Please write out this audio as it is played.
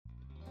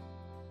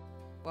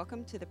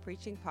Welcome to the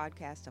preaching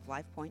podcast of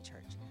Life Point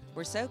Church.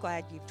 We're so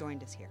glad you've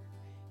joined us here.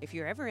 If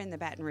you're ever in the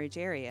Baton Rouge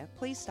area,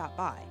 please stop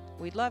by.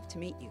 We'd love to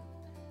meet you.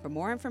 For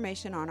more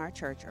information on our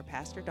church or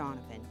Pastor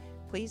Donovan,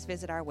 please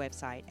visit our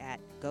website at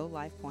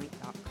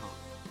golifepoint.com.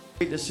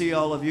 Great to see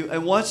all of you.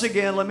 And once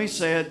again, let me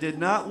say it, did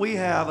not we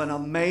have an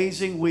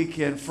amazing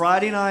weekend?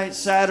 Friday night,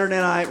 Saturday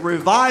night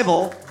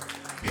revival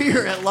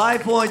here at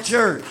Life Point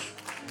Church.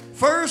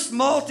 First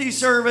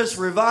multi-service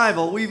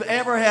revival we've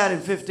ever had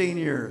in 15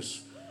 years.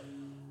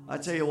 I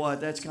tell you what,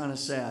 that's kind of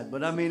sad.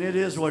 But I mean, it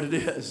is what it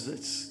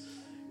is.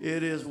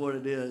 It is what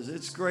it is.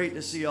 It's great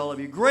to see all of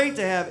you. Great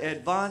to have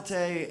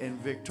Advante and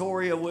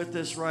Victoria with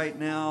us right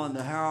now in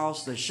the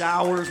house. The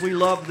Showers, we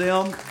love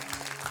them.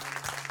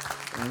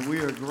 And we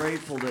are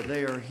grateful that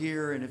they are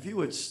here. And if you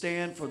would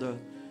stand for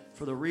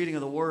the reading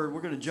of the word,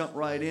 we're going to jump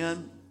right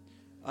in.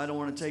 I don't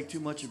want to take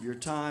too much of your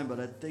time, but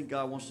I think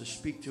God wants to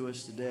speak to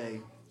us today.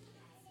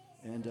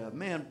 And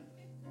man,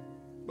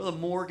 Brother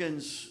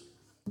Morgan's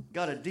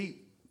got a deep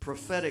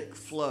prophetic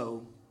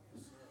flow.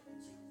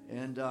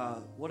 And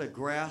what a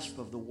grasp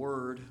of the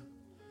word.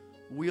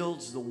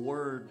 Wields the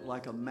word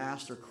like a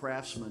master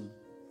craftsman.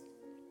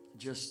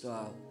 Just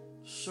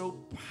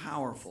so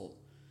powerful.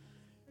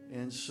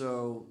 And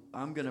so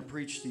I'm going to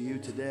preach to you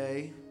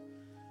today.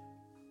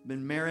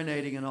 Been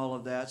marinating in all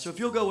of that. So if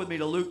you'll go with me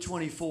to Luke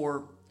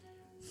 24,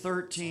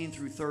 13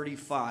 through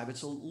 35.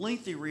 It's a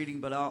lengthy reading,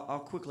 but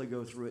I'll quickly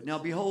go through it. Now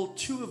behold,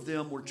 two of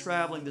them were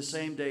traveling the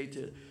same day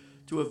to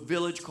a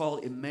village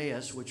called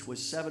Emmaus, which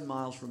was 7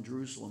 miles from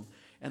Jerusalem.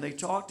 And they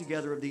talked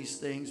together of these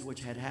things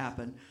which had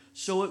happened.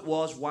 So it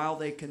was while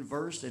they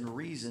conversed and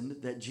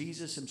reasoned that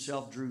Jesus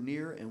himself drew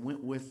near and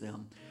went with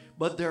them.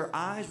 But their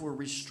eyes were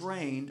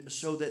restrained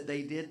so that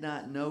they did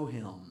not know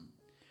him.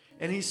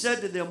 And he said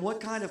to them, what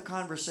kind of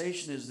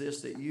conversation is this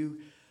that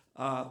you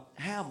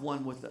have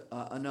one with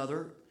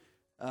another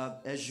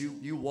as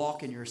you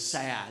walk and you're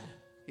sad?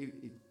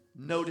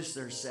 Notice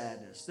their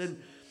sadness.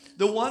 Then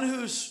the one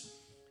whose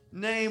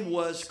name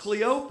was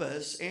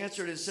Cleopas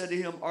answered and said to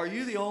him, are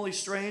you the only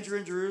stranger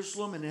in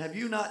Jerusalem, and have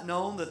you not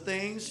known the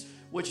things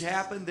which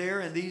happened there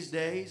in these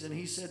days? And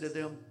he said to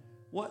them,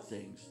 what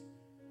things?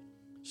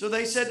 So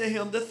they said to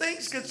him, the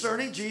things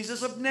concerning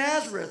Jesus of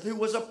Nazareth, who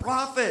was a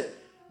prophet,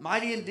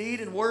 mighty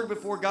indeed in word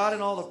before God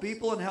and all the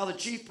people, and how the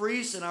chief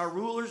priests and our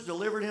rulers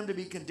delivered him to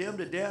be condemned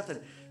to death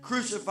and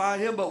crucified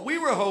him. But we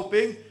were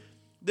hoping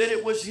that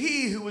it was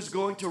he who was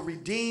going to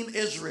redeem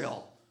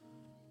Israel.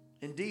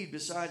 Indeed,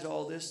 besides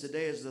all this,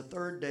 today is the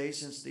third day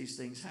since these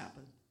things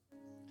happened.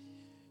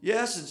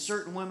 Yes, and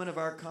certain women of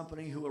our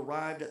company who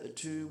arrived at the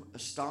tomb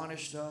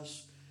astonished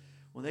us.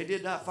 When they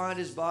did not find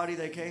his body,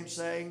 they came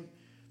saying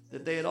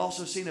that they had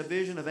also seen a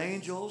vision of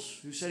angels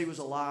who said he was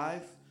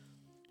alive.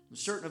 And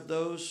certain of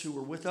those who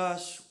were with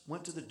us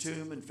went to the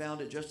tomb and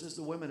found it just as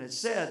the women had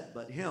said,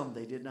 but him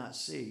they did not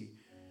see.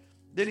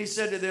 Then he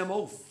said to them,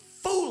 O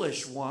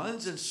foolish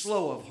ones and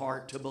slow of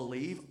heart to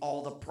believe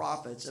all the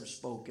prophets have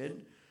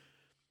spoken.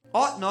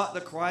 Ought not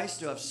the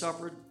Christ to have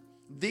suffered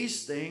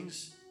these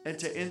things and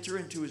to enter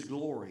into his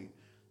glory?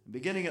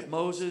 Beginning at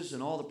Moses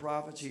and all the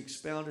prophets, he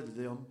expounded to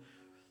them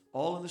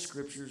all in the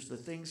scriptures the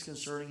things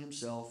concerning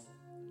himself.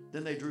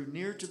 Then they drew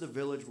near to the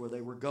village where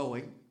they were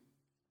going.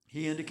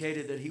 He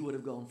indicated that he would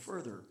have gone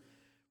further,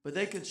 but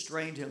they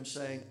constrained him,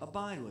 saying,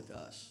 abide with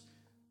us,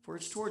 for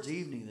it's towards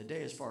evening, the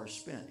day is far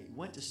spent. He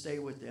went to stay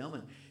with them,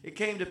 and it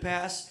came to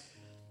pass,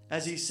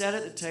 as he sat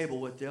at the table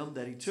with them,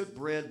 that he took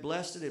bread,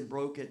 blessed it, and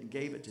broke it, and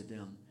gave it to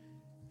them.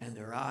 And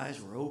their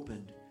eyes were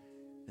opened,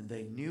 and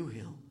they knew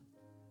him,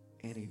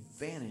 and he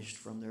vanished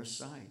from their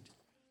sight.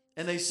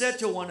 And they said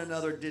to one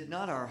another, did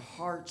not our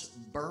hearts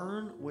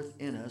burn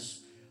within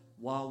us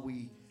while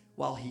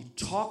he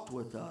talked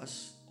with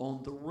us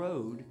on the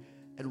road,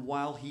 and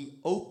while he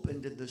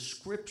opened the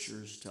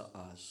scriptures to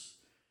us?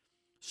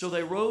 So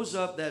they rose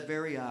up that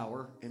very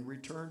hour and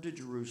returned to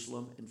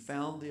Jerusalem and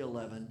found the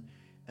 11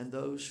 and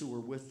those who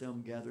were with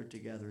them gathered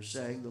together,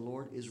 saying, the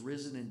Lord is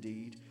risen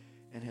indeed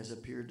and has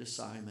appeared to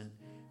Simon.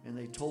 And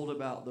they told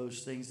about those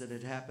things that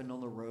had happened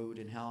on the road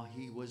and how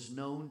he was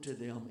known to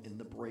them in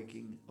the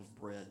breaking of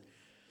bread.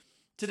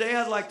 Today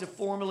I'd like to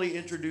formally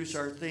introduce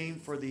our theme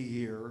for the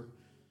year.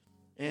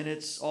 And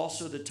it's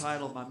also the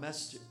title of my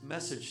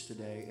message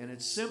today. And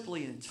it's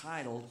simply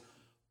entitled,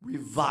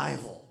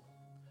 Revival.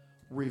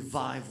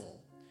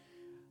 Revival.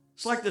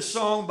 It's like the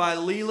song by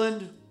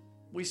Leland.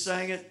 We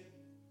sang it.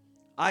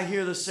 I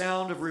hear the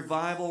sound of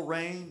revival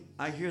rain.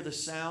 I hear the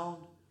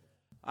sound.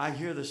 I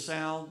hear the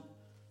sound.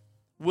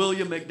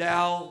 William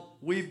McDowell,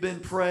 we've been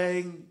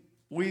praying,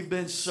 we've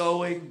been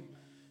sowing,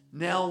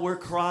 now we're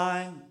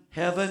crying,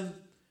 heaven,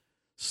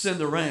 send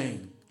the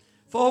rain.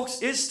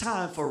 Folks, it's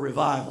time for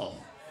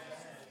revival.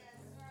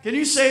 Can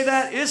you say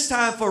that? It's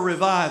time for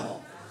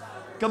revival.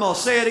 Come on,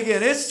 say it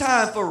again. It's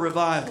time for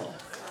revival.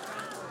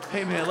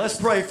 Amen.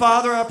 Let's pray.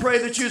 Father, I pray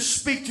that you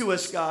speak to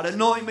us, God.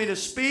 Anoint me to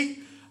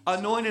speak,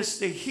 anoint us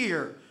to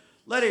hear.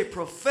 Let a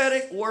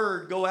prophetic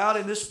word go out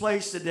in this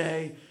place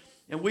today.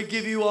 And we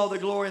give you all the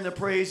glory and the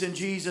praise in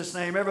Jesus'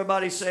 name.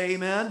 Everybody say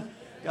amen.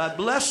 God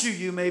bless you.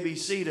 You may be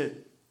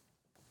seated.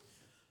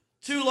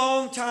 Two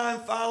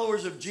longtime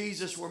followers of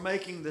Jesus were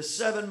making the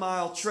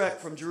 7-mile trek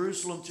from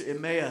Jerusalem to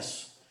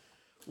Emmaus.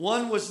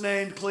 One was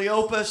named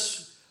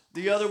Cleopas,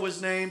 the other was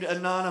named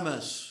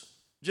Anonymous.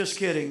 Just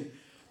kidding,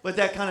 but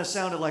that kind of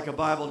sounded like a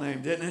Bible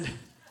name, didn't it?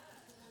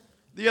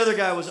 The other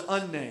guy was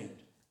unnamed.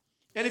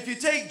 And if you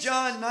take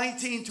John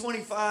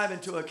 19:25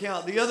 into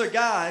account, the other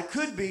guy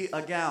could be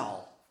a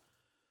gal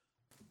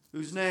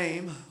whose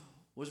name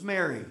was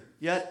Mary,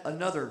 yet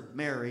another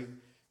Mary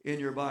in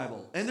your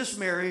Bible. And this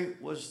Mary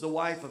was the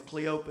wife of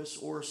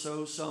Cleopas, or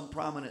so some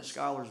prominent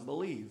scholars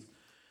believe.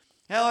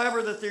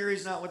 However, the theory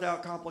is not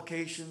without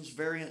complications,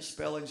 variant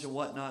spellings and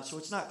whatnot, so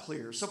it's not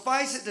clear.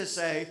 Suffice it to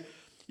say,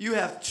 you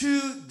have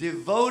two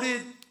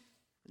devoted,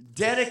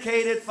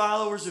 dedicated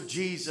followers of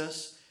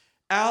Jesus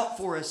out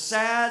for a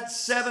sad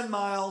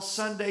 7-mile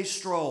Sunday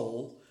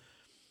stroll,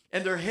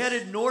 and they're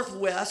headed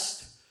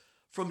northwest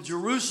from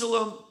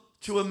Jerusalem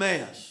to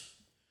Emmaus.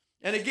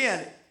 And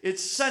again,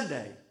 it's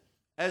Sunday,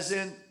 as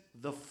in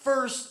the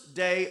first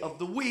day of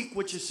the week,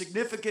 which is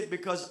significant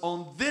because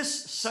on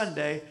this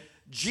Sunday,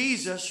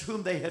 Jesus,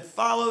 whom they had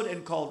followed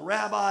and called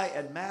Rabbi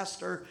and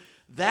Master,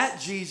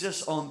 that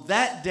Jesus on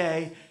that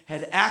day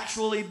had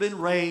actually been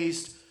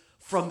raised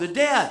from the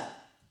dead.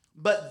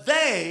 But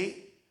they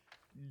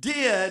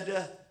did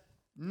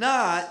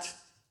not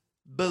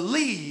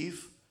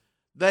believe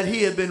that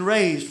he had been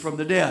raised from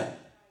the dead.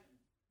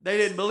 They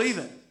didn't believe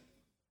it.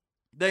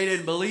 They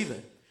didn't believe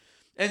it.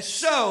 And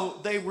so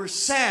they were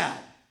sad.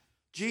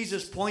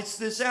 Jesus points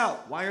this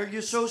out. Why are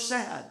you so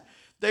sad?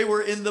 They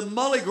were in the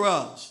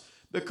mullygrubs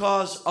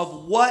because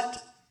of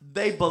what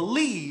they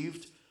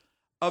believed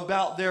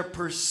about their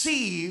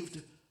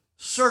perceived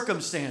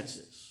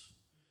circumstances.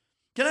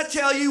 Can I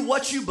tell you,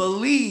 what you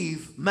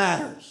believe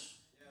matters?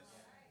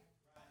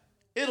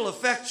 It'll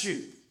affect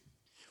you.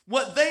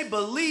 What they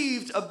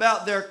believed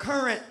about their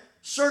current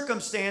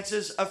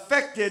circumstances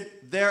affected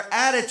their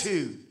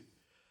attitude.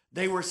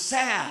 They were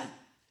sad,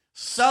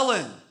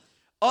 sullen,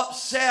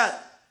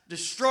 upset,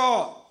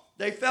 distraught.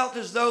 They felt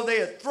as though they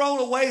had thrown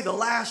away the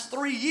last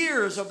 3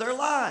 years of their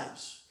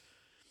lives.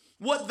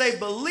 What they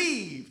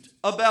believed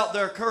about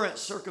their current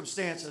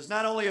circumstances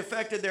not only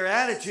affected their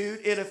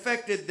attitude, it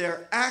affected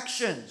their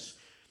actions.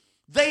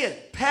 They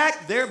had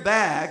packed their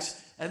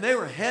bags and they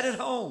were headed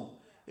home.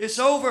 It's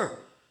over.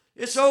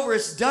 It's over.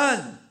 It's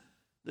done.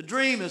 The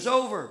dream is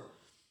over.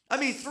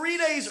 3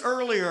 days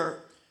earlier,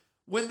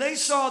 when they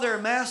saw their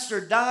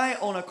master die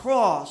on a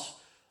cross,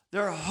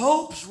 their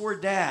hopes were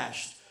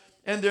dashed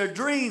and their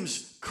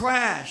dreams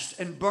crashed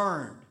and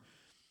burned.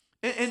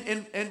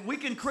 And we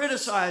can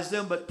criticize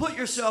them, but put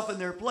yourself in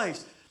their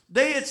place.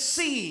 They had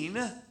seen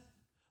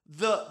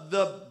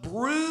the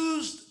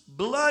bruised,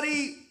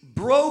 bloody,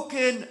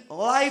 broken,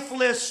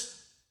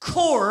 lifeless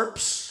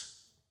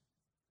corpse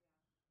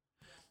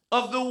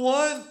of the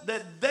one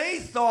that they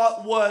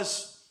thought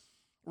was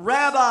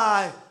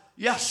Rabbi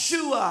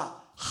Yeshua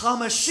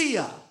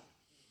HaMashiach,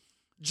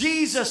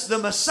 Jesus the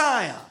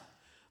Messiah.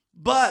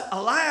 But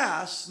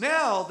alas,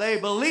 now they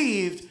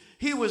believed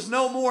he was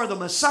no more the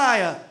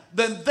Messiah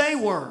than they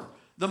were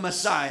the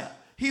Messiah.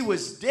 He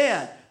was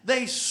dead.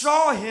 They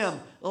saw him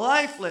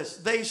lifeless.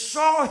 They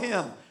saw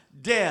him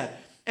dead.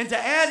 And to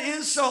add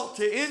insult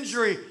to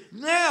injury,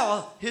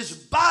 now his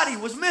body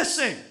was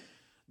missing.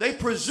 They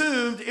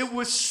presumed it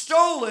was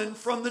stolen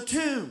from the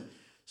tomb.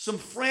 Some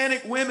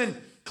frantic women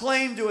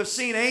claimed to have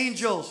seen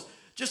angels.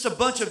 Just a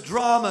bunch of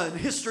drama and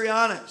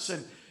histrionics.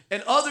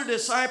 And other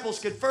disciples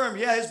confirmed,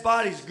 yeah, his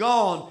body's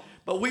gone,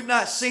 but we've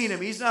not seen him.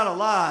 He's not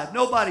alive.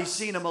 Nobody's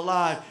seen him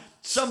alive.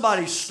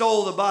 Somebody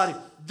stole the body.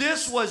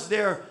 This was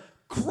their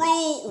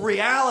cruel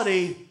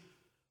reality,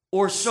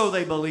 or so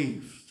they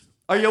believed.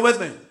 Are you with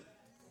me?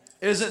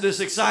 Isn't this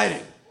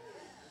exciting?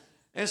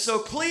 And so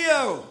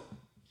Cleo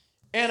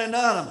and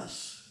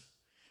Anonymous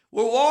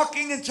were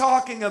walking and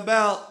talking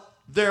about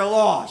their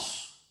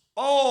loss,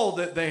 all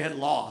that they had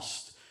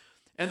lost,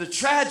 and the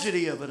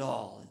tragedy of it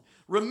all.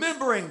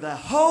 Remembering the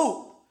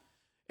hope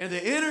and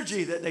the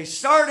energy that they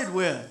started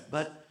with.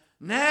 But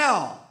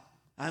now,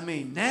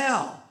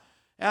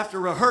 after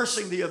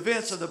rehearsing the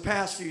events of the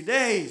past few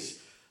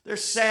days, they're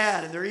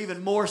sad, and they're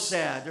even more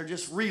sad. They're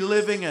just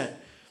reliving it.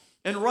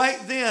 And right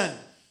then,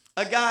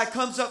 a guy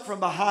comes up from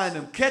behind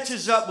them,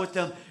 catches up with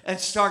them, and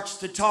starts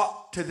to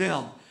talk to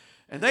them.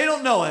 And they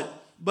don't know it,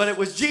 but it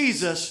was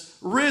Jesus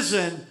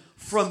risen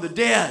from the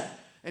dead.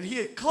 And he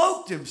had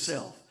cloaked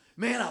himself.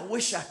 Man, I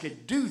wish I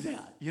could do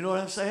that. You know what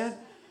I'm saying?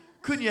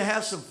 Couldn't you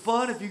have some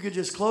fun if you could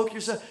just cloak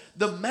yourself?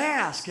 The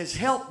mask has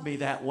helped me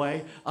that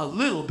way a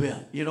little bit.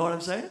 You know what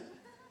I'm saying?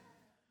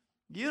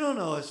 You don't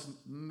know it's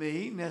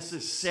me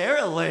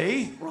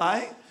necessarily,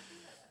 right?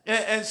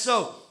 And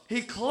so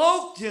he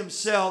cloaked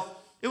himself.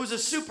 It was a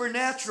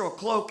supernatural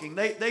cloaking.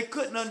 They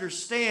couldn't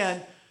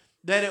understand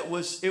that it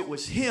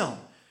was him.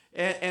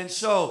 And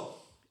so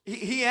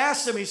he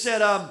asked them, he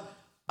said,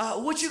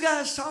 what you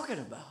guys talking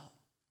about?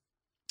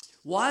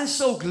 Why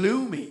so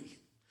gloomy?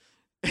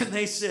 And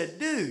they said,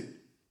 dude,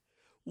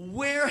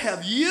 where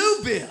have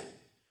you been?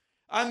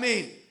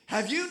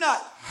 Have you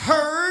not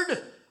heard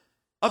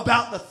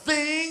about the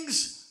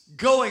things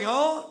going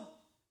on?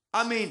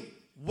 I mean,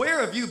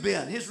 where have you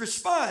been? His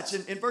response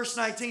in verse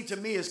 19 to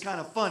me is kind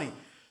of funny,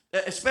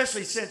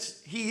 especially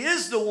since he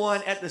is the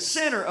one at the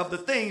center of the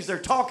things they're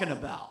talking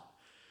about.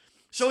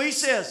 So he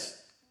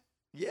says,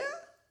 yeah?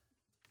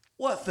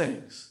 What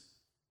things?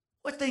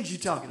 What things you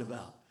talking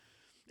about?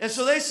 And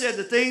so they said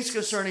the things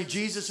concerning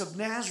Jesus of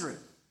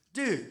Nazareth.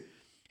 Dude,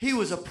 he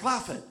was a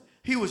prophet.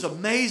 He was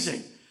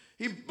amazing.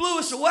 He blew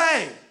us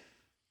away.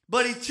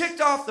 But he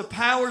ticked off the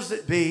powers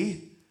that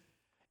be.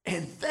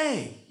 And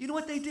you know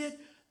what they did?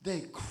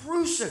 They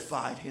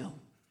crucified him.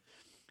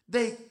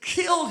 They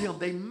killed him.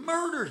 They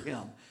murdered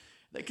him.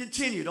 They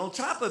continued. On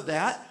top of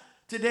that,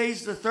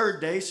 today's the third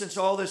day since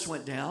all this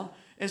went down.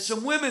 And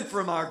some women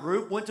from our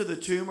group went to the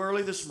tomb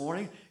early this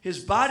morning. His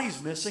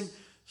body's missing.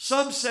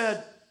 Some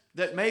said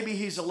that maybe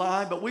he's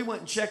alive, but we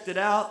went and checked it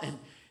out.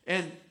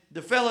 And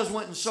the fellas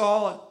went and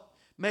saw and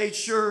made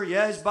sure,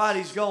 yeah, his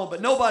body's gone.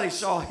 But nobody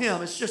saw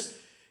him. It's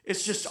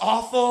just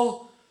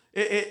awful.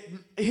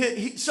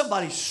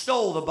 Somebody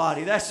stole the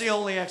body. That's the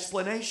only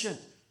explanation.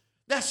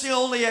 That's the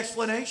only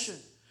explanation.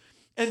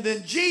 And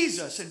then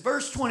Jesus in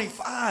verse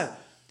 25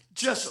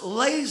 just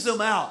lays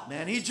them out,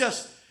 man. He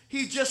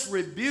just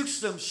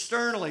rebukes them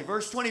sternly.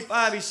 Verse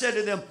 25, he said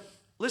to them,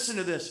 listen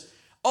to this.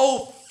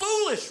 "O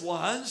foolish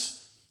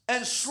ones,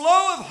 and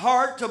slow of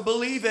heart to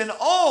believe in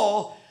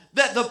all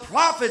that the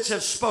prophets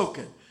have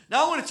spoken."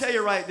 Now I want to tell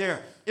you right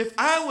there, if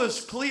I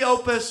was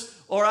Cleopas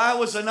or I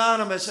was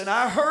anonymous and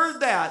I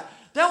heard that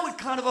would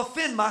kind of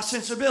offend my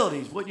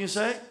sensibilities, wouldn't you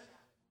say?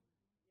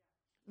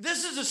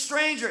 This is a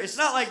stranger. It's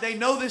not like they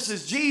know this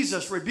is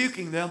Jesus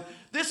rebuking them.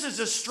 This is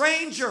a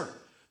stranger.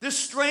 This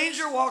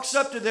stranger walks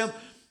up to them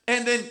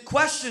and then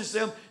questions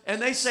them,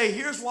 and they say,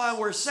 "Here's why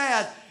we're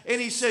sad."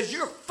 And he says,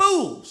 "You're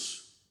fools.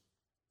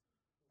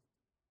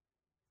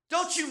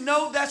 Don't you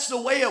know that's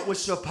the way it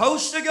was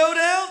supposed to go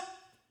down?"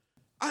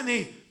 I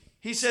mean,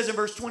 he says in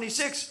verse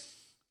 26,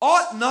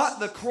 "Ought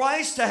not the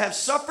Christ to have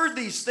suffered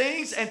these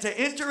things and to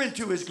enter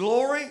into his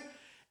glory?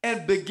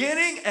 And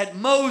beginning at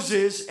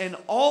Moses and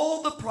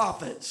all the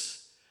prophets,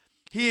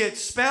 he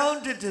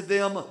expounded to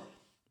them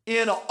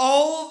in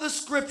all the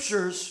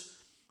scriptures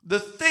the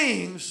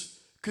things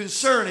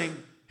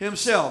concerning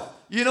himself."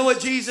 You know what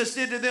Jesus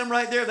did to them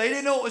right there? They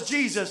didn't know it was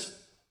Jesus.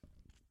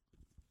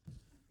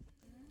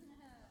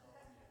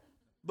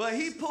 But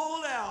he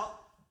pulled out,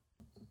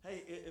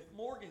 hey, if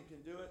Morgan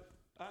can do it,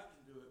 I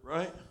can do it,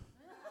 right?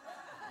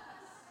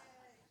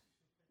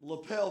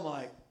 Lapel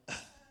mic.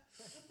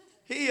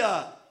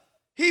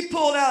 He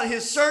pulled out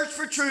his Search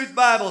for Truth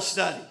Bible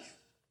study.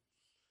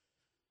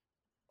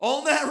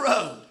 On that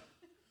road.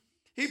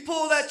 He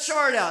pulled that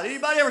chart out.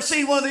 Anybody ever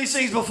seen one of these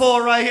things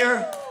before right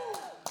here?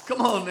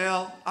 Come on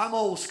now. I'm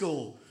old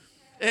school.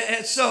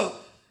 And so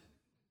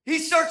he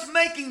starts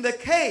making the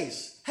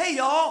case. Hey,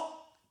 y'all.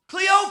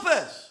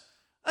 Cleopas.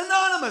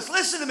 Anonymous.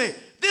 Listen to me.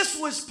 This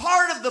was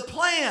part of the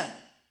plan.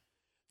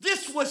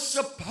 This was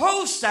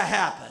supposed to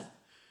happen.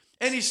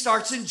 And he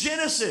starts in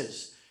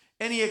Genesis.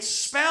 And he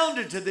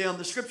expounded to them,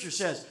 the scripture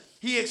says,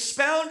 he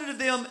expounded to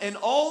them in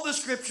all the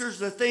scriptures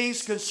the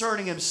things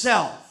concerning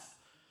himself.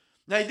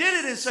 Now, he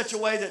did it in such a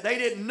way that they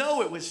didn't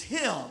know it was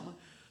him.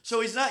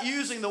 So he's not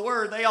using the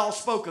word, "they all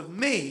spoke of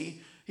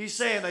me." He's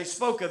saying they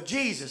spoke of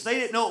Jesus. They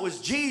didn't know it was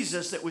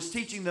Jesus that was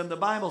teaching them the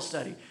Bible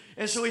study.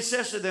 And so he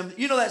says to them,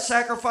 you know that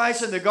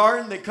sacrifice in the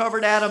garden that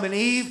covered Adam and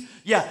Eve?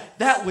 Yeah,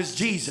 that was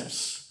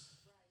Jesus.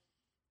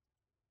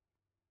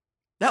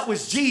 That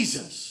was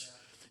Jesus.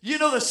 You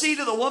know the seed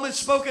of the woman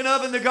spoken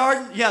of in the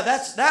garden? Yeah,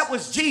 that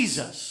was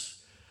Jesus.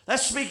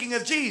 That's speaking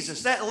of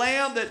Jesus. That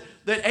lamb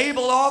that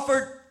Abel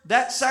offered,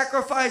 that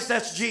sacrifice,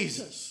 that's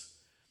Jesus.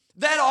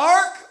 That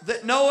ark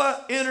that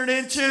Noah entered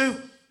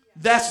into,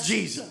 that's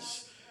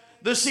Jesus.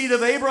 The seed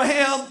of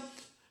Abraham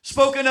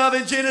spoken of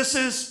in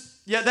Genesis,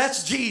 yeah,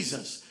 that's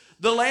Jesus.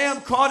 The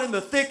lamb caught in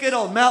the thicket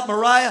on Mount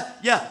Moriah,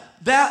 yeah,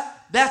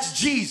 that's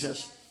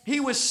Jesus. He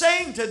was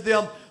saying to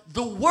them,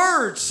 the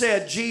word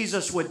said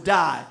Jesus would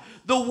die.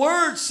 The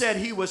word said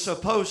he was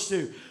supposed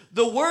to.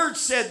 The word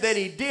said that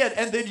he did.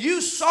 And then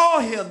you saw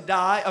him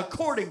die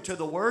according to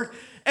the word.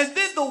 And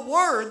then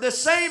the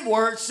same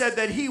word said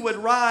that he would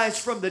rise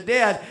from the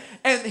dead.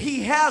 And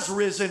he has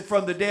risen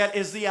from the dead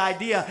is the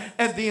idea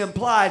and the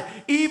implied,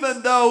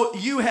 even though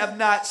you have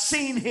not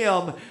seen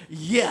him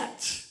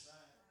yet.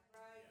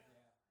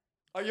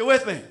 Are you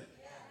with me?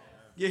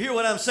 You hear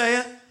what I'm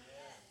saying?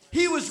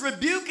 He was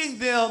rebuking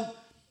them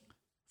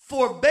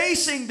for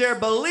basing their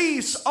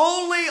beliefs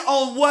only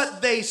on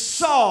what they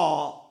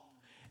saw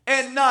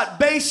and not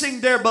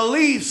basing their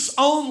beliefs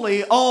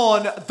only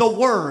on the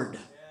word.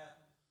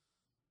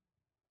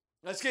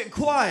 Let's get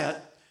quiet.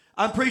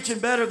 I'm preaching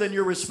better than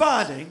you're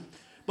responding,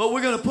 but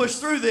we're going to push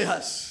through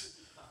this.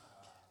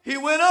 He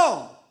went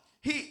on.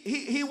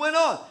 He went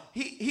on.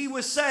 He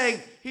was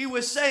saying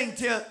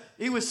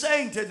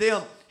to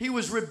them, he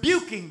was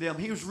rebuking them.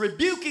 He was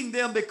rebuking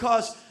them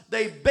because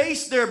they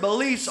based their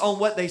beliefs on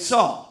what they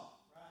saw.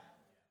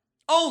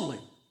 Only.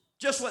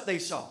 Just what they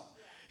saw.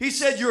 He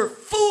said, you're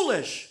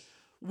foolish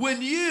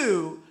when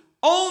you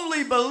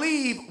only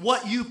believe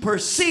what you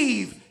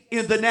perceive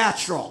in the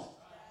natural.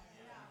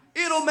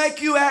 It'll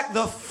make you act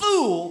the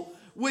fool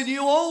when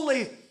you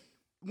only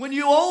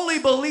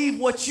believe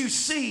what you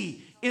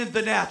see in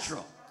the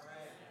natural.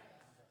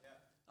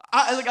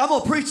 I'm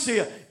going to preach to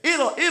you.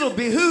 It'll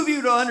behoove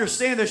you to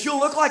understand this. You'll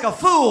look like a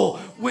fool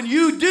when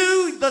you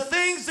do the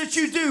things that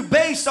you do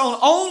based on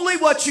only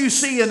what you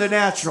see in the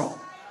natural.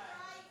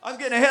 I'm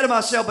getting ahead of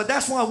myself, but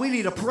that's why we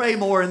need to pray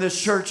more in this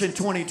church in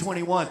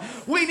 2021.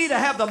 We need to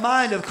have the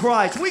mind of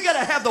Christ. We got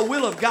to have the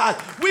will of God.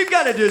 We've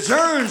got to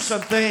discern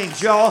some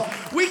things, y'all.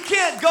 We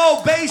can't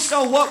go based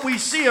on what we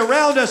see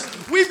around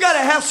us. We've got to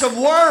have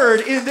some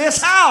word in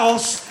this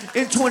house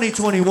in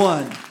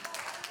 2021.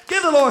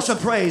 Give the Lord some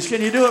praise.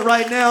 Can you do it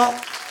right now?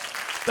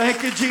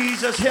 Thank you,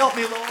 Jesus. Help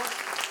me, Lord.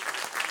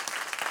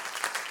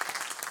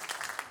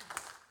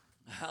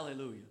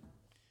 Hallelujah.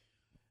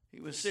 He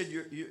was said,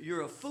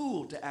 you're a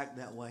fool to act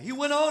that way. He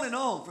went on and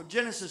on from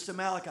Genesis to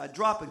Malachi,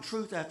 dropping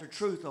truth after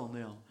truth on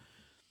them.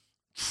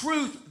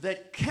 Truth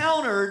that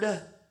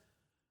countered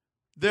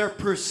their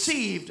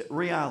perceived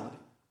reality.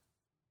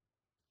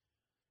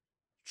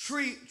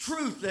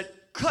 Truth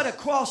that cut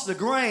across the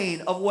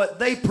grain of what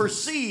they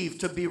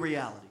perceived to be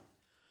reality.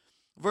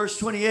 Verse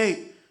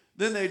 28,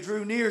 then they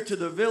drew near to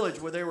the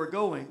village where they were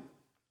going,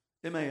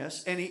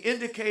 Emmaus, and he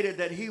indicated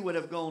that he would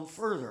have gone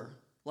further.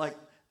 Like,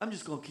 I'm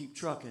just going to keep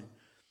trucking.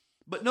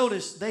 But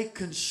notice, they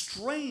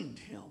constrained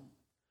him.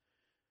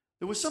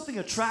 There was something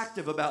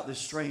attractive about this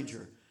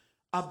stranger.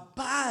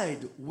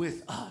 Abide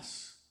with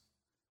us.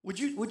 Would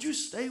you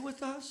stay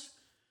with us?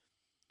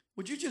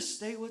 Would you just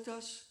stay with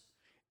us?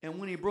 And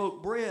when he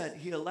broke bread,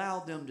 he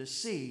allowed them to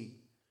see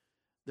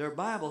their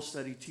Bible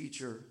study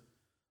teacher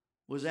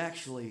was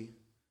actually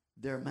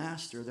their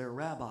master, their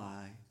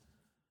rabbi,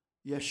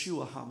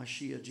 Yeshua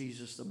HaMashiach,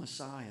 Jesus the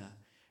Messiah.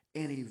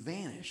 And he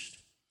vanished,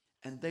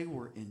 and they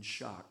were in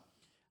shock.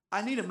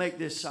 I need to make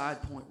this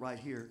side point right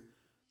here.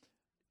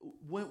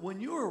 When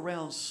you're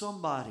around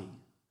somebody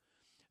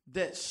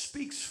that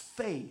speaks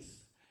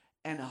faith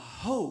and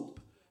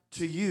hope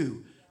to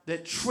you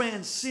that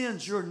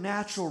transcends your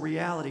natural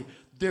reality,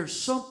 there's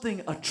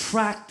something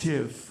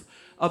attractive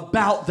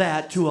about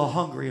that to a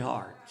hungry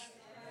heart.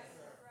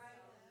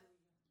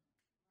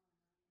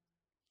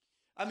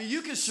 I mean,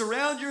 you can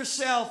surround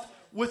yourself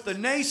with the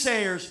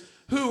naysayers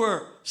who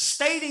are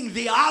stating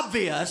the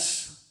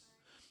obvious,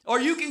 or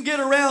you can get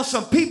around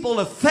some people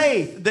of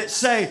faith that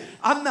say,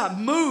 I'm not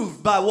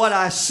moved by what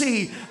I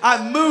see,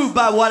 I'm moved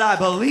by what I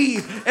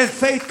believe, and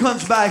faith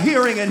comes by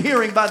hearing and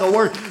hearing by the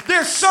word.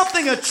 There's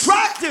something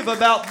attractive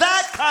about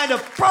that kind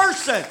of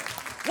person.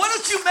 Why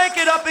don't you make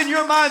it up in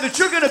your mind that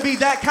you're going to be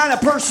that kind of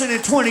person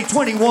in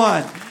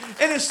 2021?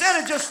 And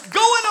instead of just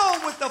going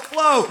on with the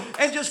flow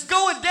and just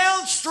going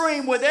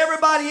downstream with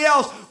everybody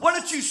else, why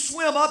don't you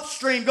swim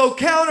upstream, go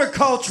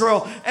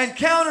countercultural and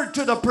counter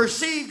to the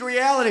perceived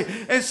reality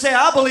and say,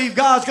 I believe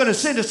God's going to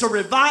send us a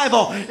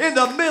revival in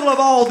the middle of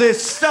all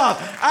this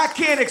stuff. I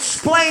can't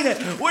explain it.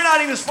 We're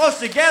not even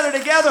supposed to gather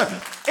together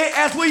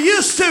as we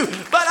used to,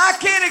 but I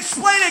can't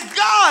explain it.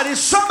 God is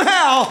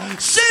somehow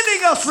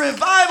sending us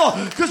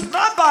revival, because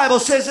my Bible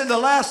says in the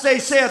last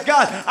days, saith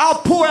God,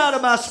 I'll pour out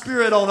of my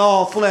spirit on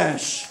all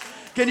flesh.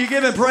 Can you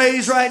give him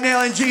praise right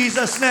now in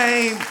Jesus'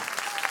 name?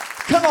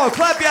 Come on,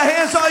 clap your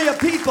hands, all you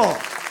people.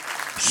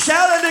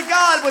 Shout unto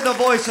God with a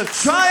voice of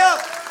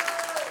triumph.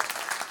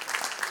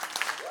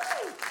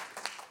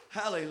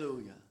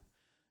 Hallelujah.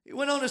 He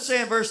went on to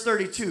say in verse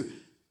 32,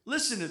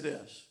 listen to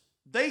this.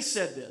 They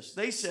said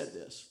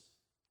this.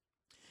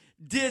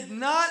 Did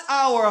not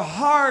our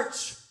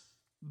hearts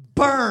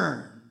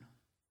burn?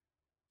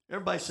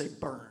 Everybody say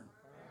burn.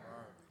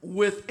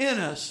 Within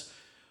us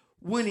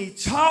when he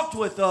talked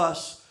with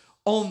us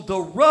on the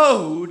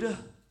road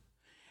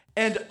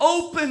and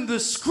opened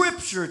the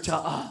scripture to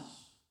us.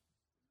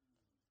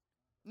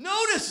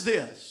 Notice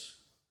this.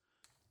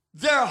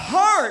 Their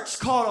hearts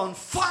caught on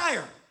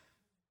fire.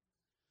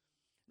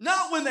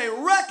 Not when they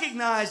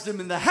recognized him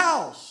in the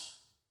house.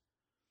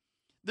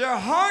 Their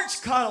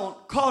hearts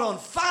caught on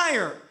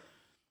fire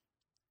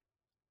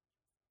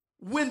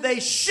when they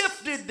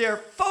shifted their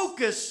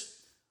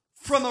focus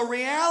from a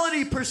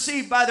reality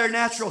perceived by their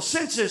natural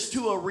senses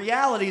to a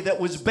reality that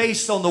was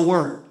based on the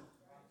Word.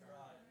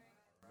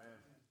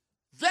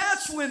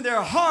 That's when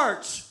their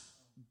hearts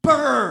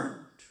burned.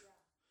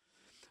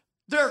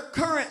 Their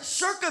current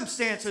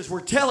circumstances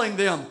were telling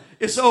them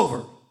it's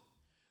over.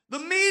 The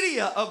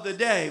media of the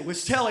day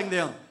was telling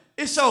them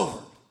it's over.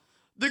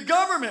 The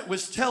government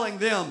was telling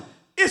them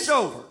it's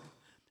over.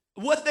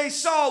 What they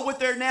saw with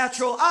their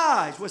natural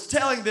eyes was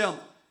telling them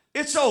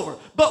it's over.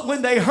 But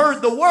when they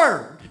heard the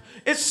word,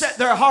 it set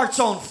their hearts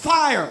on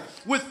fire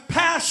with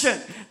passion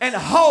and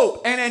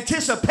hope and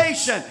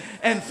anticipation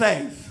and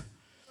faith.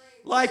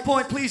 Life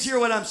Point, please hear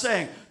what I'm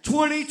saying.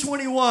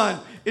 2021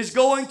 is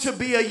going to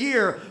be a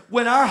year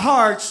when our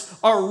hearts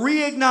are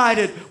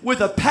reignited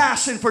with a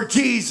passion for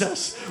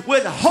Jesus,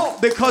 with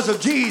hope because of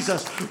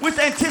Jesus, with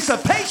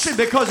anticipation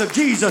because of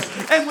Jesus,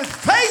 and with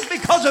faith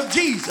because of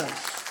Jesus.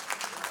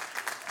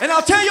 And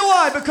I'll tell you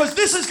why, because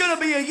this is going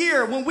to be a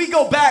year when we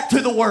go back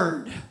to the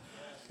Word.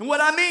 And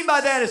what I mean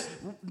by that is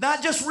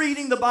not just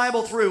reading the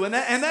Bible through, and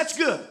that's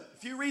good.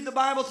 If you read the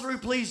Bible through,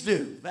 please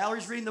do.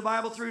 Valerie's reading the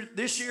Bible through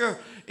this year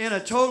in a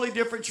totally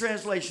different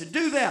translation.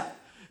 Do that.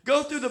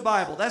 Go through the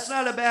Bible. That's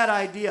not a bad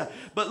idea.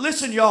 But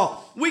listen,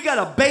 y'all, we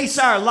got to base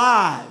our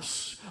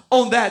lives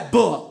on that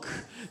book.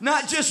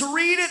 Not just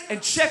read it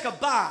and check a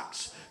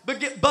box,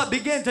 but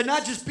begin to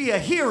not just be a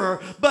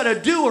hearer, but a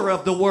doer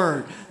of the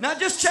word. Not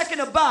just checking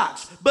a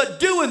box,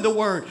 but doing the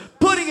word,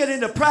 putting it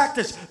into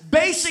practice,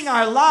 basing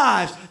our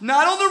lives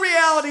not on the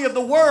reality of the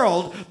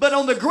world, but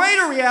on the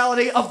greater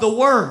reality of the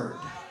word.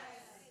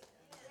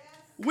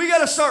 We got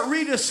to start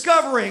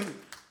rediscovering.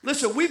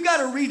 Listen, we've got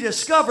to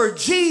rediscover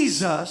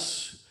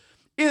Jesus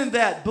in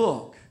that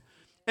book.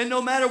 And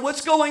no matter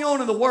what's going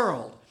on in the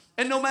world,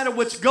 and no matter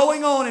what's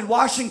going on in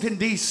Washington,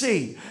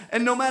 D.C.,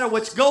 and no matter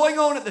what's going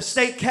on at the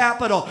state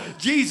capitol,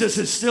 Jesus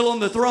is still on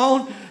the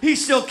throne.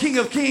 He's still King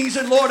of Kings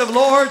and Lord of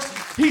Lords.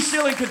 He's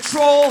still in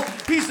control.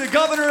 He's the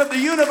governor of the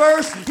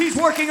universe. He's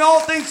working all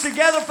things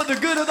together for the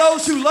good of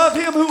those who love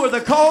him, who are the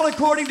called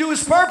according to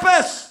his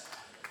purpose.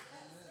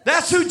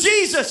 That's who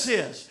Jesus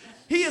is.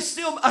 He is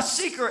still a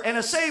seeker and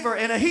a savior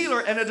and a healer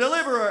and a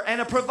deliverer and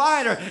a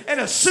provider and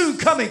a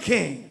soon-coming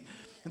king.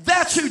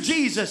 That's who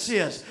Jesus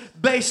is,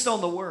 based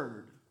on the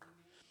word.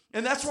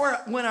 And that's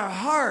where when our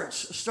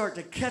hearts start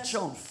to catch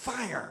on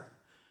fire.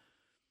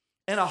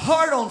 And a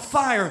heart on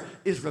fire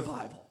is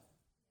revival.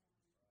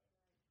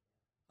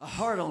 A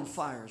heart on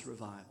fire is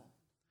revival.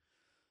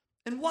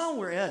 And while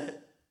we're at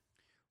it,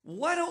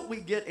 why don't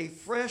we get a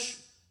fresh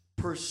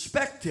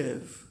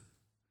perspective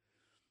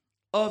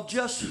of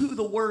just who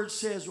the word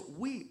says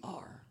we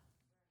are?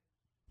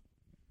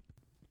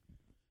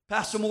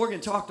 Pastor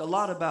Morgan talked a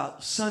lot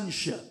about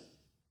sonship,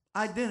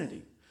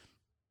 identity.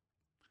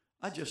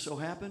 I just so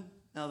happen,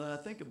 now that I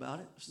think about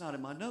it, it's not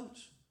in my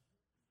notes.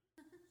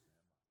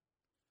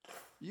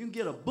 You can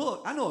get a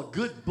book. I know a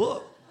good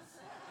book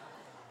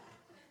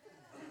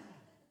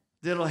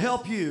that'll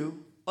help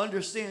you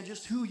understand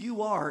just who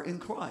you are in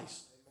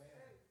Christ.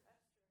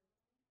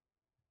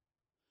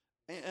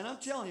 And I'm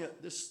telling you,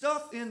 the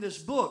stuff in this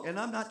book, and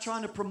I'm not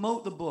trying to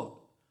promote the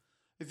book.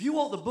 If you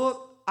want the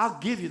book,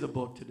 I'll give you the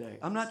book today.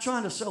 I'm not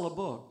trying to sell a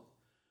book.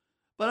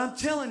 But I'm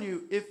telling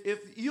you,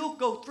 if you'll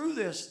go through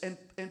this and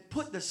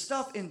put the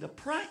stuff into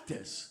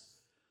practice,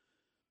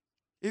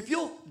 if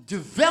you'll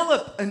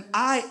develop an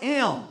I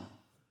am,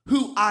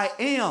 who I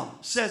am,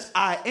 says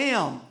I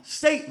am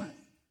statement,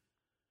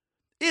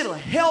 it'll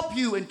help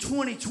you in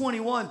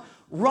 2021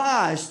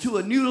 rise to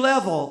a new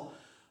level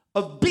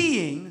of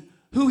being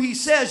who he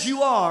says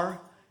you are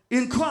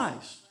in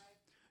Christ.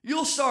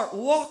 You'll start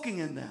walking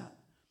in that.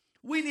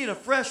 We need a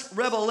fresh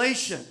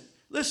revelation.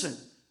 Listen,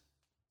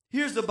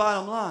 here's the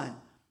bottom line.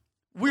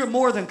 We're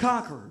more than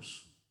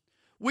conquerors.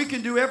 We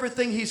can do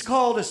everything he's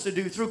called us to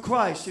do through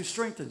Christ who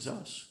strengthens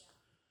us.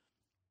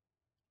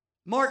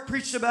 Mark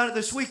preached about it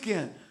this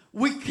weekend.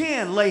 We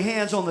can lay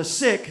hands on the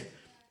sick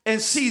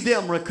and see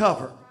them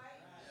recover.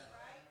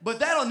 But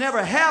that'll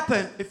never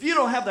happen if you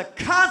don't have the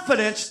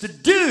confidence to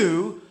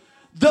do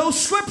those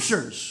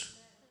scriptures.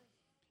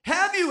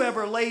 Have you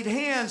ever laid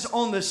hands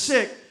on the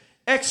sick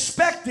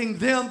expecting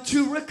them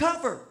to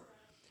recover?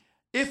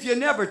 If you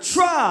never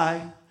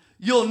try,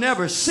 you'll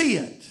never see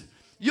it.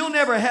 You'll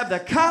never have the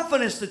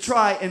confidence to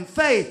try in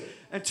faith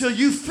until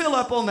you fill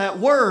up on that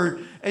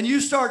word and you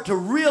start to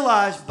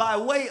realize by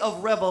way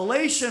of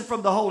revelation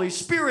from the Holy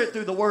Spirit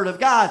through the word of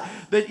God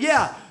that,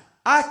 yeah,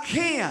 I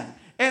can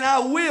and I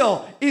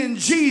will in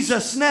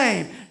Jesus'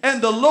 name,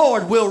 and the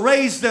Lord will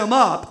raise them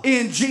up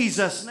in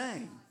Jesus'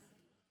 name.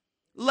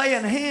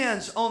 Laying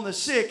hands on the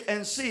sick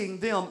and seeing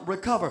them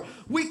recover.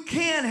 We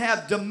can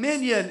have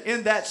dominion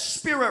in that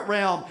spirit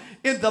realm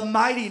in the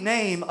mighty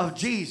name of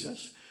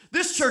Jesus.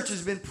 This church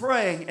has been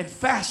praying and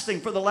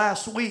fasting for the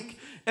last week,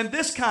 and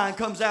this kind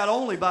comes out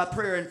only by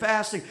prayer and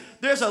fasting.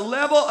 There's a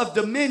level of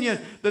dominion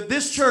that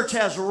this church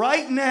has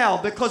right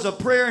now because of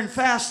prayer and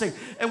fasting,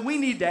 and we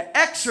need to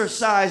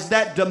exercise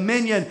that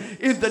dominion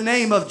in the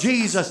name of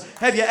Jesus.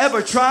 Have you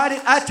ever tried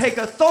it? I take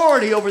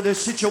authority over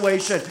this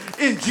situation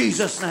in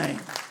Jesus' name.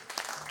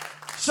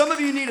 Some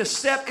of you need to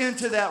step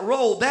into that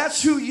role.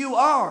 That's who you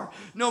are.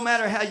 No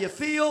matter how you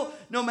feel,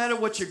 no matter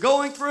what you're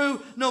going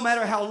through, no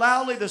matter how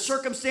loudly the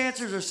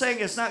circumstances are saying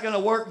it's not going to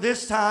work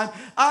this time,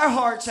 our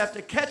hearts have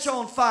to catch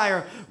on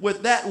fire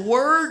with that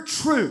word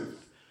truth.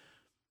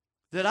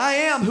 That I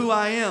am who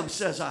I am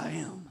says I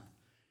am.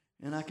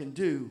 And I can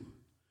do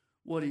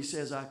what he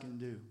says I can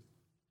do.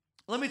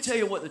 Let me tell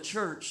you what the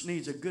church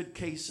needs a good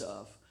case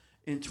of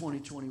in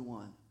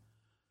 2021.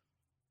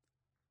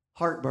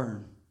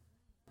 Heartburn.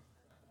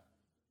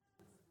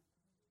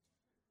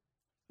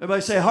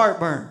 Everybody say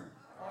heartburn.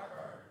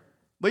 Heartburn.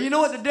 But you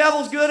know what the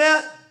devil's good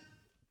at?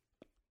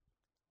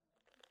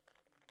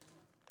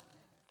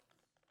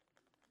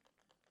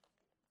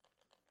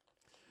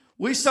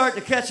 We start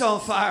to catch on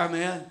fire,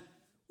 man.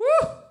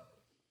 Woo!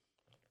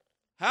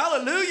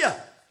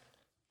 Hallelujah.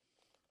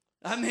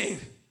 I mean,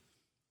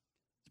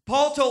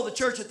 Paul told the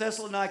church at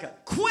Thessalonica,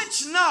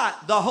 quench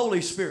not the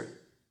Holy Spirit.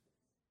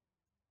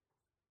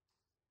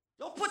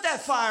 Don't put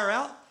that fire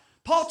out.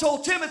 Paul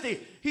told Timothy,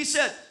 he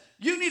said,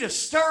 you need to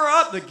stir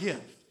up the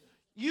gift.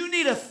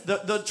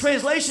 the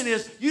translation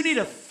is, you need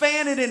to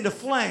fan it into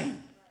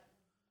flame.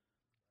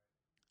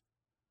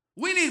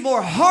 We need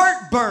more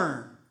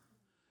heartburn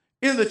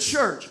in the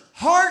church.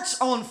 Hearts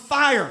on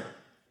fire.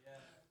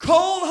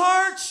 Cold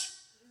hearts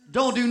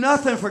don't do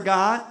nothing for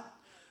God.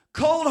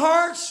 Cold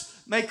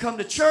hearts may come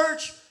to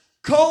church.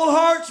 Cold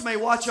hearts may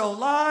watch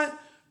online.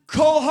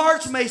 Cold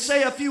hearts may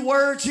say a few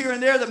words here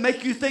and there that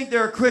make you think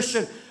they're a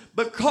Christian.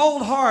 But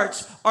cold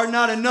hearts are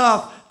not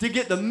enough to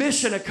get the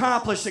mission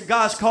accomplished that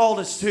God's called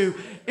us to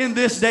in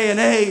this day and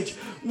age.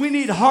 We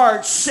need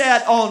hearts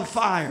set on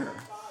fire.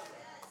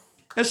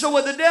 And so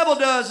what the devil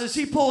does is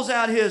he pulls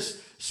out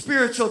his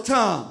spiritual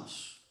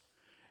tongues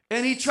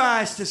and he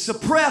tries to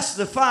suppress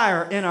the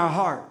fire in our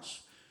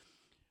hearts.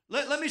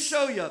 Let me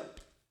show you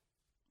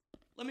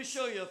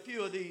a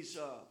few of these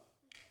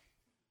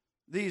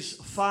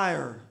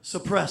fire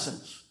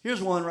suppressants.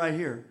 Here's one right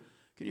here.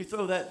 Can you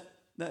throw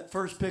that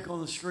first pic on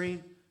the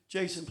screen,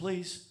 Jason,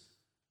 please?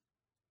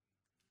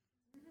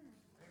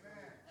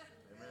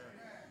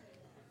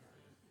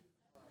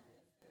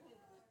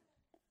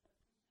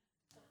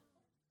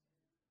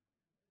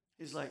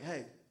 He's like,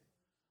 hey,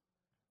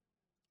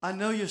 I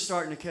know you're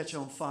starting to catch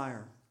on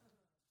fire.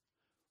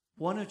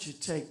 Why don't you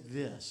take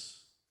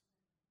this?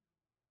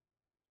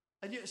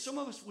 And yet some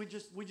of us, we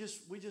just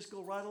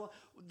go right along.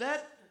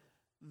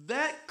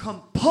 That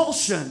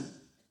compulsion.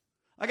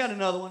 I got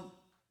another one,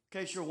 in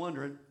case you're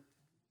wondering.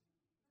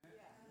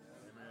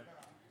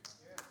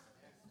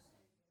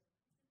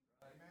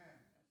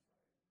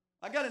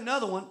 I got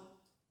another one.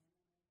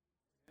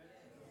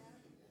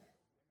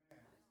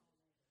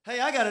 Hey,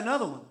 I got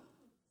another one.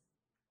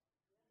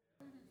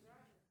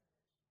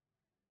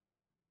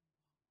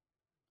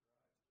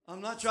 I'm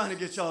not trying to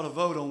get y'all to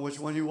vote on which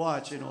one you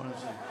watch, you know what I'm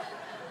saying?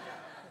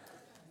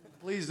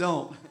 Please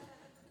don't.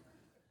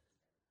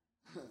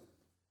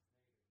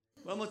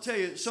 But I'm going to tell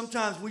you,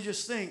 sometimes we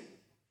just think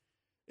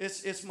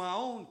it's my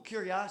own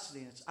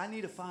curiosity. I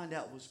need to find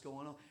out what's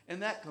going on.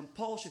 And that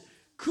compulsion,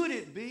 could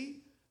it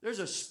be there's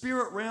a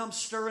spirit realm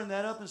stirring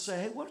that up and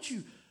say, hey, why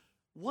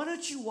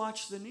don't you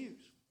watch the news?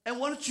 And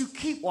why don't you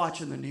keep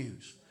watching the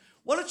news?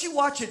 Why don't you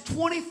watch it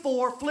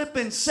 24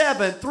 flipping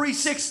 7,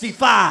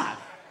 365?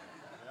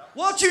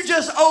 Why don't you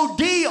just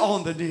OD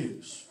on the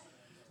news?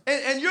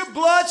 And your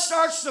blood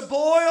starts to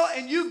boil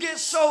and you get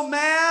so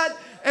mad.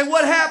 And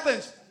what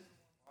happens?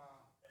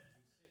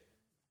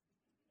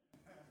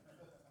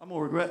 I'm going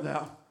to regret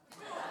that.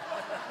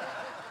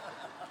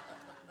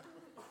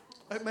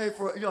 I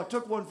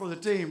took one for the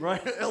team,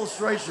 right?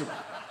 Illustration.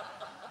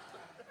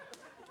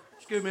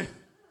 Excuse me.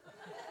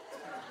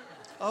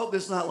 I hope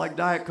this is not like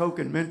Diet Coke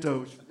and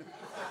Mentos.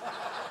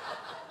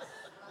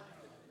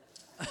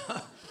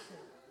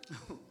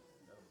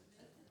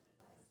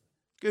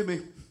 Excuse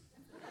me.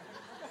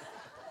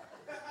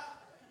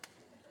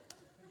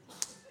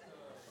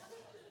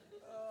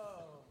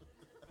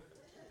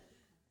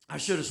 I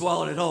should have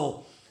swallowed it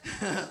whole.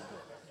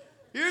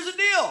 Here's the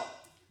deal.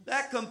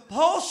 That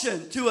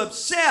compulsion to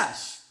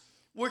obsess,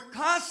 we're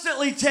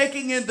constantly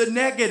taking in the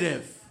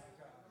negative.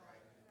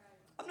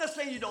 I'm not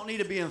saying you don't need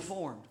to be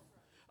informed.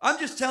 I'm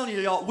just telling you,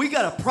 y'all, we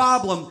got a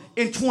problem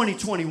in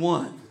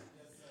 2021.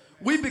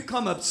 We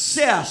become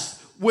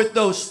obsessed with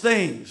those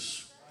things.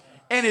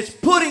 And it's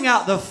putting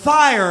out the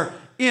fire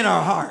in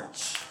our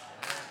hearts.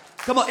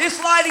 Come on,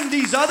 it's lighting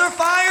these other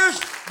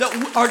fires that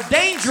are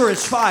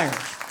dangerous fires.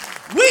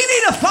 We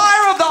need a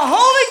fire of the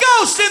Holy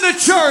Ghost in the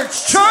church.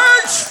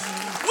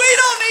 We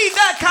don't need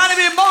that kind of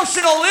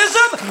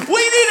emotionalism. We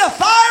need a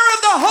fire of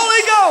the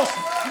Holy Ghost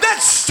that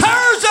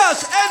stirs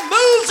us and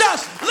moves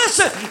us,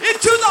 listen,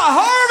 into the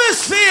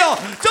harvest field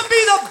to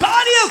be the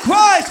body of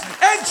Christ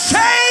and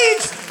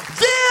change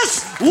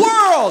this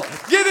world.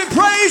 Give him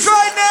praise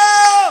right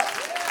now.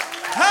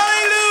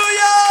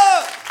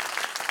 Hallelujah!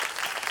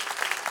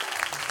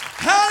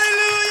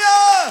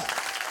 Hallelujah!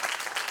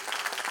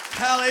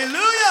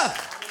 Hallelujah!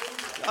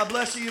 God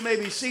bless you. You may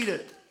be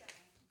seated.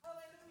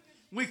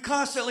 We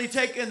constantly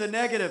take in the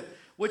negative,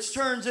 which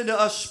turns into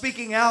us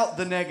speaking out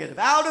the negative.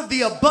 Out of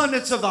the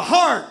abundance of the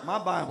heart, my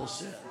Bible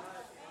said.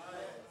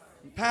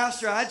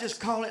 Pastor, I just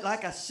call it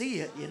like I see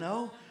it, you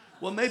know.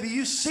 Well, maybe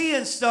you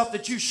seeing stuff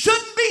that you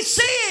shouldn't be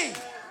seeing.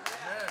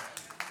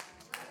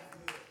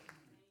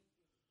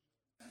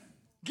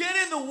 Get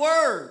in the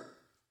Word.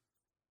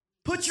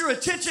 Put your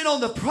attention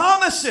on the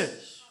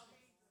promises.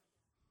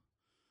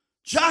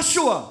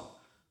 Joshua,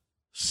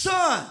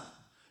 son,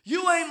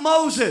 you ain't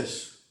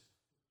Moses.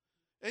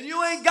 And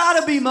you ain't got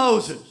to be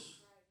Moses.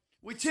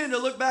 We tend to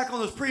look back on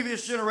those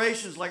previous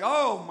generations like,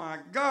 oh my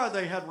God,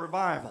 they had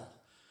revival.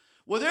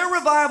 Well, their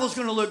revival is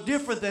going to look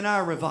different than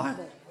our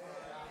revival.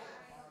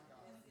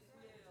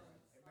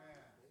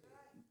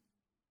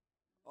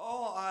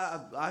 Oh,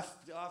 I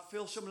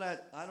feel some of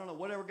that, I don't know,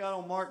 whatever got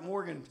on Mark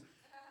Morgan.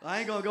 I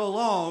ain't going to go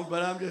long,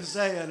 but I'm just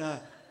saying,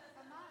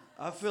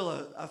 I feel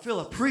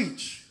a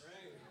preach.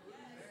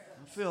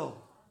 I feel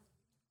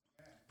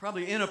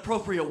probably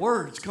inappropriate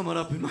words coming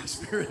up in my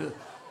spirit.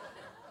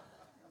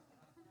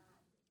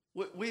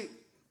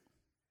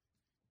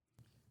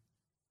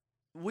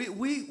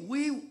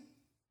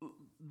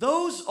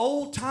 those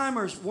old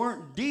timers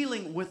weren't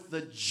dealing with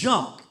the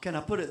junk, can I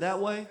put it that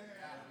way,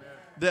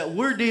 that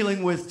we're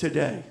dealing with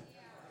today.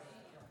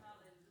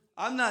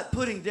 I'm not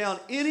putting down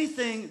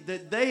anything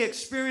that they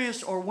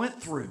experienced or went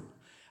through.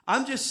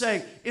 I'm just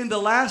saying, in the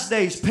last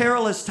days,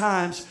 perilous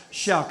times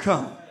shall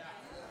come.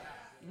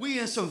 We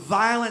in some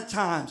violent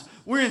times.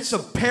 We're in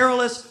some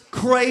perilous,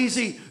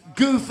 crazy,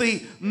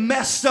 goofy,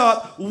 messed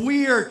up,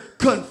 weird,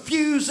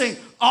 confusing,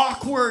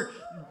 awkward,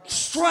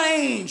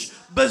 strange,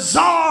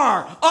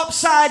 bizarre,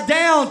 upside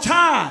down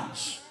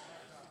times.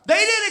 They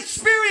didn't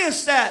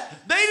experience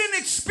that. They didn't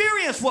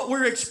experience what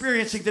we're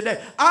experiencing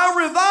today.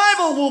 Our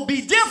revival will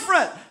be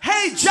different.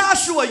 Hey,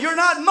 Joshua, you're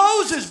not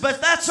Moses,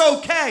 but that's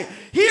okay.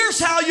 Here's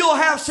how you'll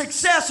have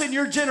success in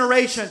your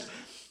generations.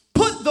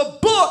 Put the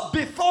book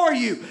before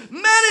you.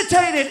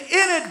 Meditate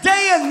in it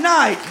day and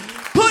night.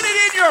 Put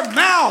it in your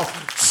mouth.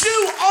 Chew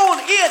on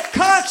it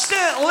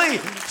constantly.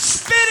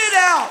 Spit it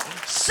out.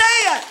 Say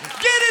it.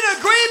 Get in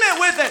agreement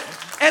with it.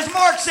 As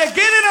Mark said,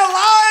 get in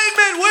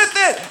alignment with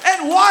it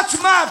and watch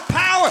my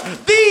power.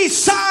 These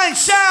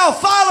signs shall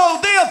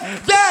follow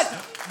them that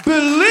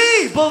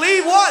believe.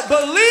 Believe what?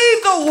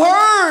 Believe the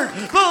word.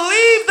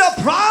 Believe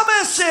the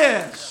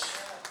promises.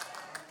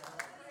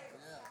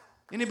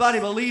 Anybody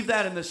believe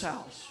that in this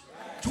house?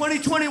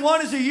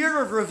 2021 is a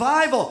year of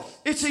revival.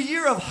 It's a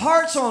year of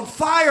hearts on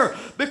fire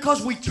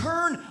because we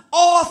turn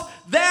off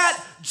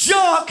that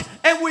junk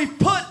and we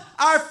put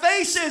our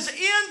faces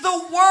in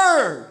the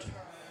Word.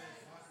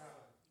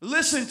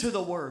 Listen to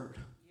the Word.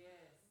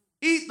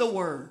 Eat the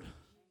Word.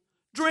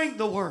 Drink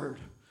the Word.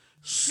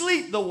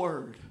 Sleep the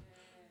Word.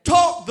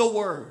 Talk the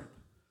Word.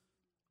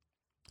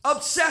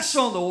 Obsess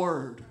on the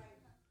Word.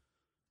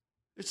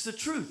 It's the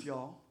truth,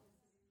 y'all.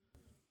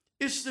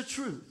 It's the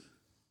truth.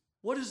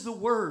 What does the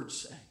Word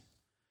say?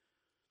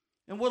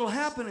 And what will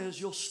happen is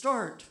you'll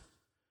start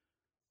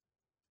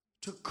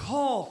to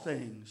call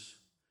things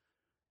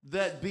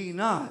that be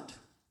not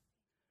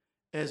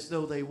as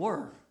though they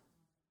were.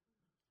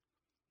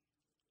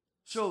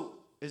 So,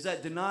 is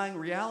that denying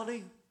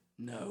reality?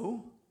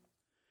 No.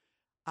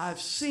 I've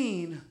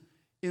seen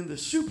in the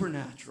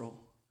supernatural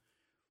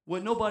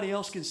what nobody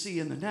else can see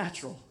in the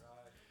natural,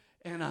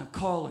 and I'm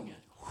calling it.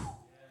 Whew.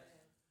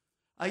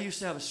 I used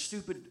to have a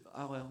stupid,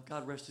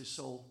 God rest his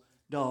soul,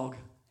 dog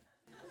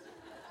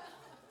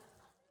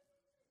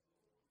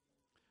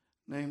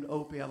named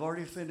Opie. I've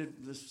already offended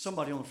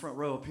somebody on the front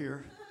row up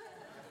here.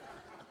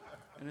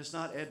 And it's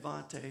not Ed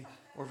Vontae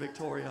or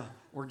Victoria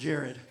or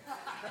Jared.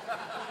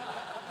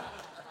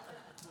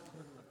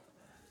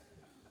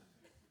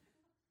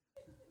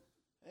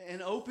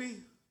 And Opie,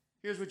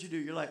 here's what you do.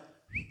 You're like,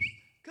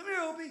 come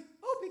here, Opie.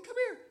 Opie, come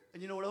here.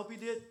 And you know what Opie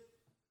did?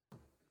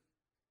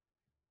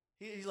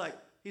 He's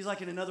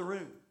like in another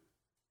room.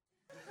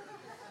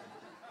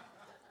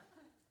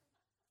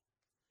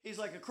 He's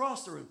like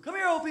across the room. Come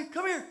here, Opie,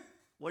 come here.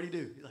 What'd he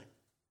do? He's like,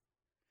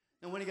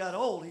 and when he got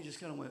old, he just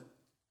kind of went.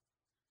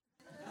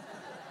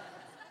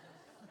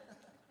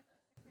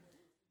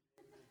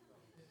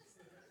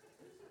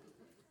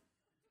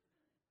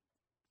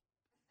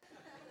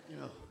 You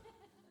know,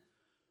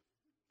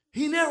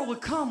 he never would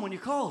come when you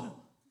called him.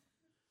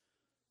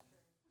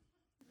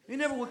 He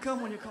never would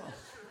come when you called him.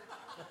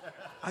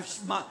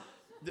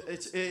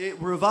 It's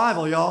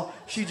revival, y'all.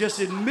 She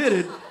just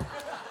admitted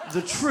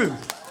the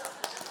truth.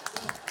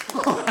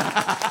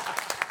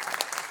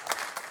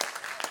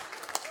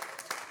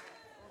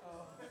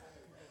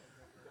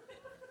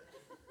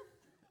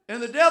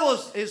 And the devil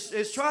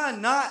is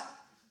trying not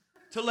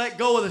to let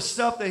go of the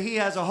stuff that he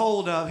has a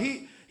hold of.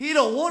 He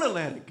don't want to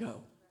let it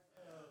go.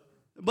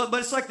 But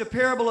it's like the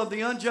parable of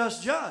the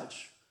unjust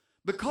judge.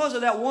 Because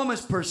of that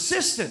woman's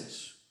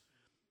persistence,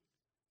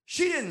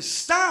 she didn't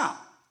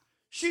stop.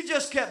 She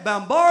just kept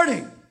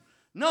bombarding.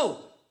 No,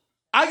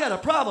 I got a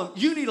problem.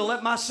 You need to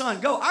let my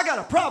son go. I got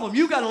a problem.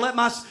 You got to let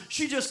my...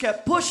 She just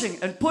kept pushing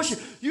and pushing.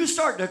 You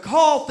start to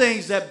call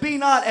things that be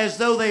not as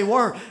though they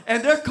were.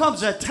 And there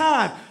comes a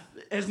time,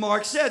 as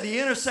Mark said, the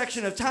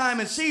intersection of time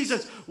and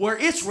seasons where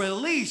it's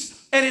released.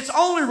 And it's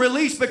only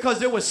released because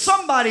there was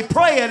somebody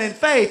praying in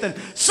faith and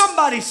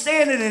somebody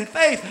standing in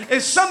faith and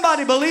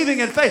somebody believing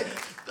in faith.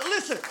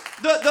 Listen,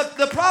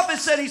 the prophet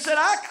said,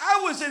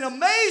 I was in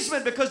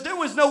amazement because there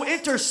was no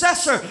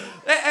intercessor.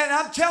 And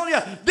I'm telling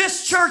you,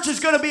 this church is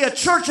going to be a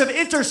church of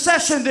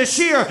intercession this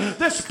year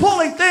that's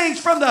pulling things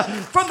from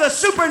the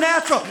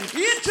supernatural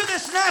into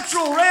this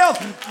natural realm.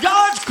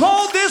 God's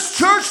called this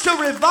church to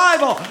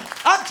revival.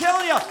 I'm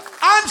telling you,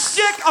 I'm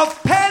sick of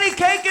patty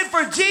caking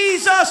for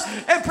Jesus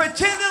and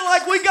pretending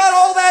like we got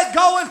all that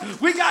going.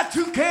 We got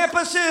 2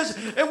 campuses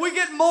and we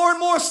get more and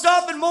more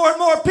stuff and more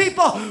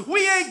people.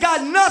 We ain't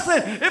got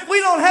nothing if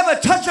we don't have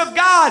a touch of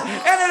God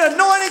and an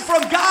anointing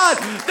from God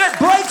that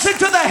breaks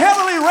into the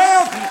heavenly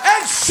realm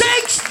and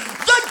shakes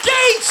the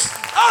gates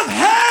of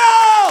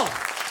hell.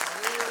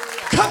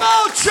 Come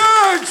on,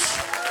 church.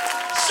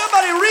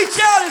 Somebody reach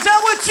out. Is that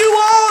what you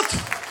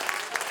want?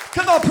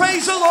 Come on,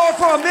 praise the Lord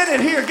for a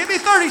minute here. Give me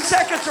 30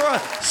 seconds or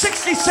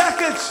 60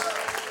 seconds.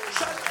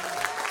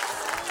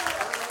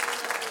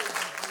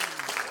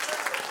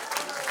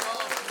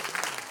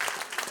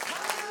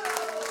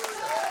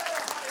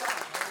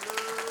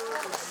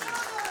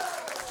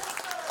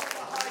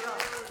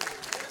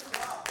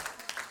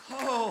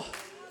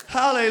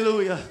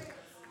 Hallelujah.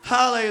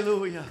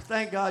 Hallelujah.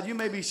 Thank God. You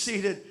may be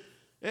seated.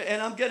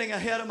 And I'm getting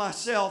ahead of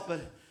myself,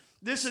 but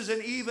this is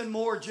an even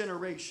more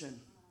generation.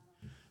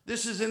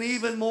 This is an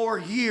even more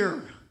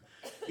year.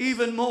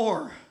 Even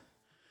more.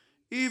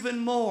 Even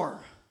more.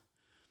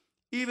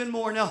 Even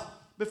more. Now,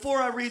 before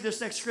I read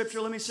this next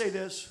scripture, let me say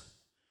this.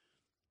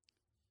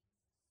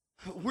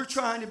 We're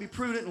trying to be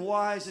prudent and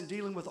wise in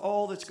dealing with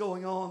all that's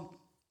going on.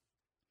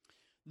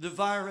 The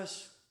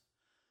virus.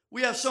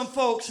 We have some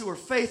folks who are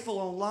faithful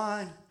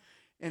online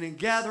and in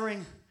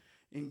gathering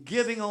and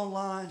giving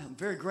online. I'm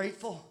very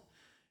grateful.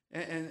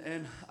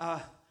 And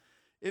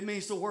it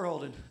means the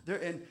world.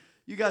 And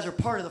you guys are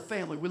part of the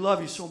family. We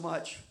love you so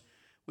much.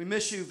 We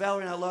miss you.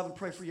 Valerie and I love and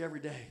pray for you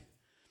every day.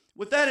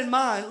 With that in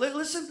mind,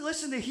 listen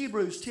to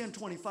Hebrews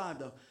 10:25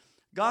 though.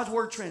 God's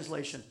Word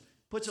translation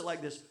puts it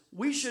like this.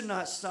 We should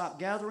not stop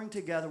gathering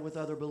together with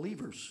other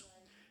believers,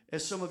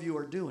 as some of you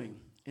are doing.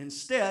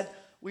 Instead,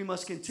 we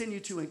must continue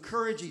to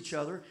encourage each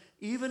other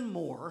even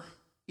more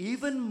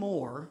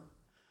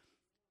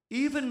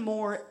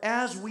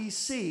as we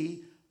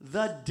see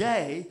the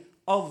day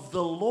of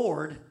the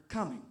Lord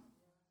coming.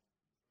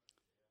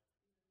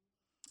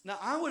 Now,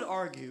 I would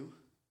argue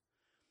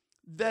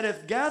that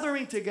if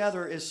gathering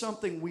together is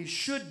something we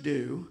should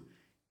do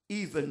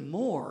even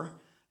more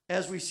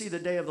as we see the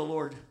day of the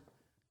Lord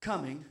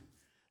coming,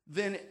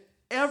 then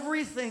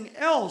everything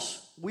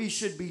else we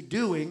should be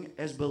doing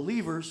as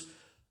believers,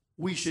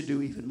 we should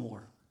do even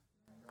more.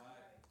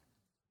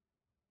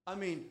 I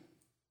mean,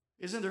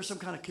 isn't there some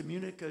kind of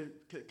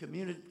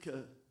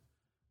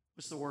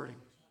what's the wording?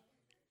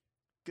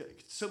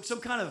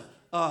 Some kind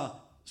of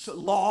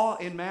law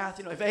in math.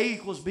 You know, if A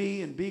equals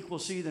B and B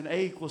equals C, then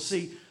A equals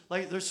C.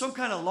 Like there's some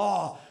kind of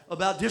law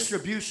about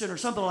distribution or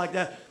something like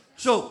that.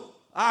 So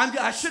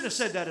I shouldn't have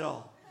said that at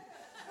all.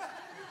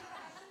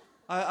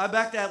 I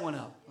backed that one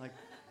up. Like,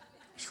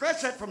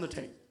 scratch that from the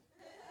tape.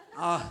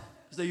 As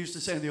they used to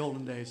say in the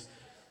olden days.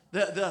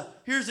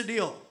 Here's the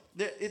deal.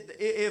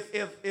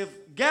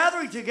 If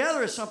gathering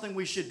together is something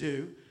we should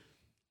do,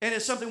 and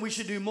it's something we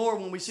should do more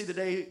when we see the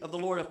day of the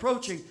Lord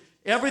approaching,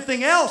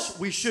 everything else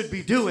we should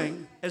be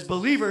doing as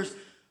believers,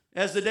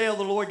 as the day of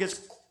the Lord gets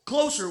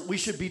closer, we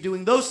should be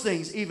doing those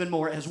things even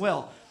more as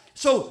well.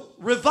 So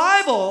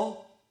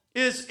revival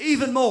is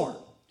even more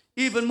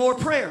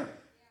prayer,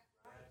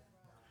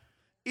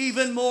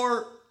 even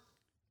more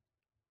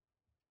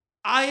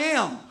I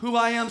am who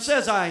I am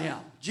says I am.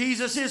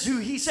 Jesus is who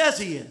he says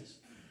he is.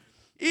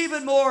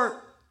 Even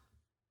more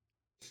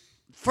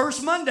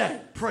First Monday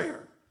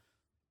prayer.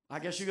 I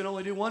guess you can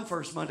only do one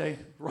First Monday,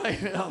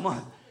 right?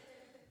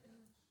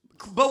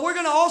 But we're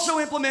going to also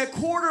implement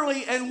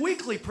quarterly and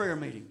weekly prayer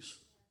meetings.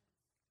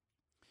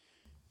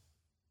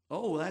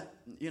 Oh,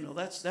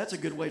 that's a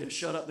good way to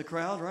shut up the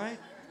crowd, right?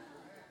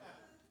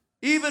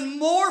 Even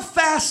more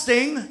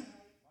fasting.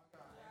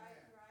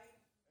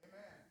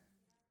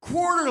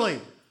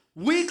 Quarterly,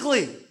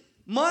 weekly,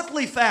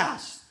 monthly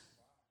fast.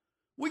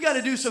 We got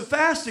to do some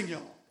fasting,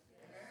 y'all.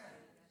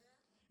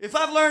 If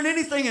I've learned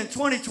anything in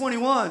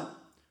 2021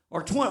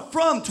 or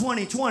from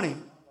 2020,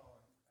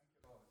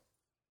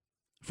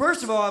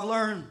 first of all, I've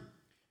learned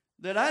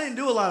that I didn't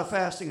do a lot of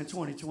fasting in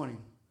 2020.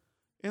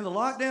 In the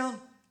lockdown,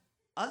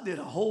 I did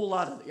a whole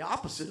lot of the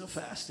opposite of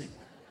fasting.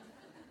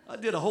 I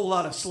did a whole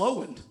lot of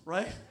slowing,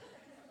 right?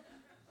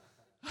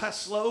 I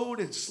slowed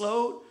and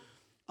slowed.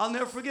 I'll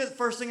never forget the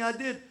first thing I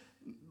did.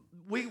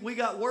 We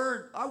got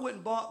word I went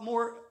and bought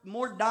more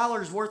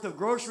dollars worth of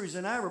groceries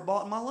than I ever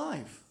bought in my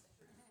life.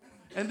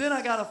 And then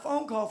I got a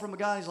phone call from a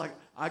guy. He's like,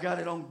 I got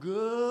it on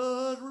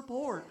good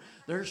report.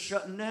 They're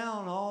shutting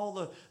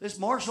down this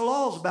martial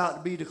law is about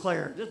to be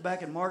declared. Just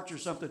back in March or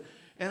something.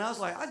 And I was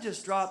like, I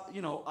just dropped,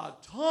 a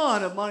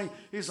ton of money.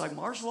 He's like,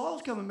 martial law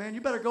is coming, man.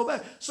 You better go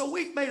back. So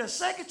we made a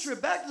second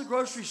trip back to the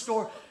grocery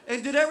store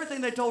and did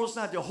everything they told us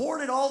not to.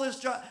 Hoarded all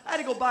this. I had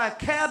to go buy a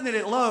cabinet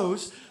at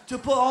Lowe's to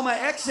put all my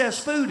excess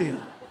food in.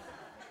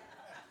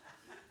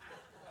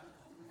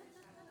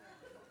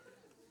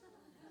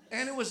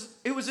 And it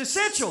was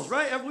essentials,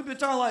 right? We've been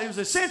talking about it was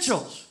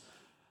essentials.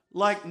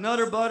 Like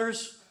Nutter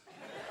Butters.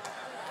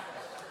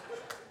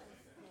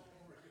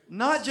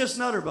 Not just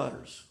Nutter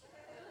Butters.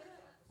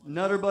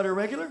 Nutter Butter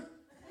regular.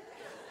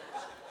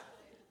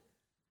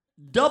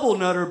 Double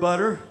Nutter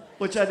Butter,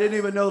 which I didn't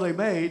even know they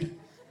made.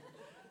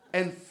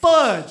 And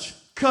fudge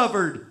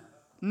covered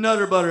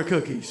Nutter Butter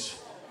cookies.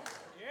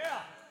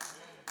 Yeah.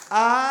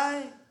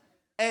 I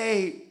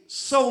ate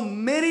so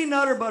many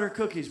Nutter Butter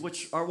cookies,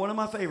 which are one of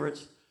my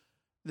favorites,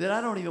 that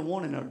I don't even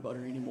want a Nutter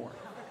Butter anymore.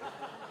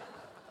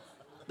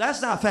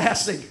 That's not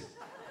fasting.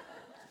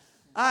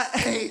 I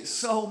ate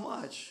so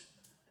much.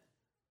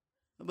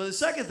 But the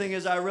second thing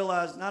is I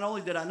realized not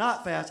only did I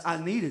not fast, I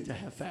needed to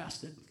have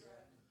fasted.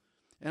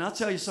 And I'll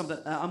tell you something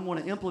I'm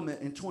going to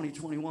implement in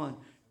 2021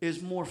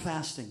 is more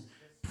fasting.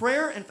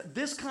 Prayer, and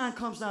this kind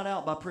comes not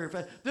out by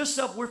prayer. This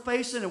stuff we're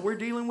facing and we're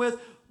dealing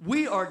with,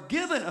 we are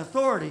given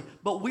authority,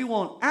 but we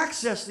won't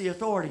access the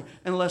authority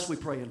unless we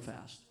pray and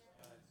fast.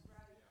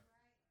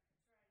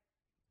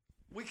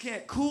 We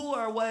can't cool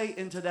our way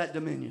into that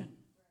dominion.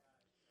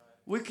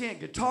 We can't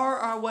guitar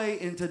our way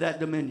into that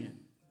dominion.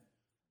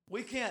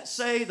 We can't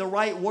say the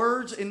right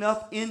words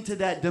enough into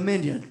that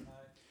dominion.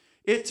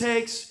 It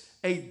takes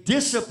a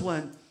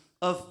discipline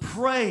of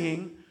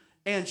praying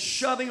and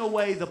shoving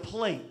away the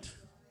plate.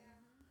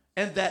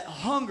 And that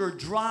hunger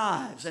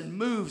drives and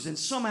moves and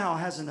somehow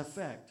has an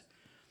effect.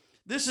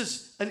 This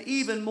is an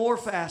even more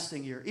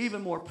fasting year,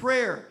 even more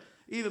prayer,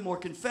 even more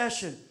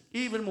confession,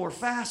 even more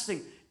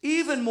fasting,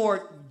 even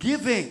more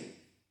giving.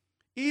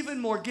 Even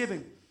more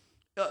giving.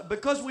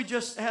 Because we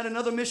just had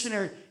another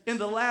missionary in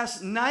the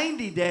last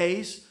 90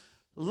 days,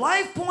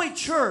 Life Point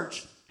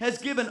Church has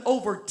given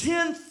over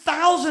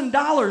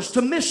 $10,000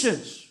 to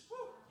missions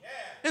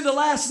in the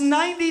last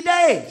 90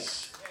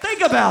 days.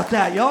 Think about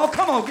that, y'all.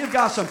 Come on, give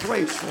God some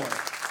praise for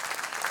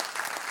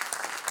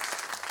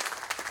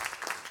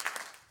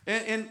it.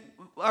 And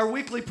our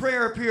weekly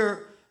prayer up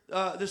here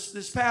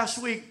this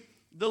past week,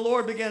 the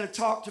Lord began to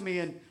talk to me,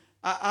 and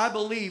I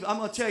believe, I'm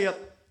going to tell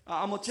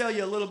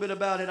you a little bit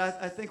about it.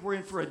 I think we're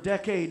in for a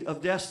decade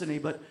of destiny,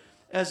 but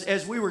as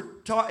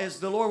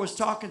the Lord was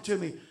talking to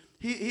me,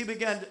 he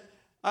began to,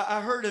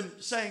 I heard him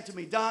saying to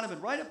me,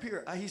 Donovan, right up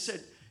here, he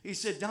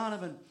said,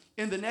 Donovan,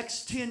 in the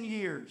next 10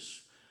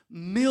 years,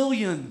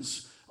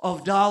 millions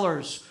of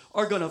dollars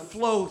are going to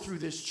flow through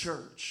this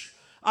church.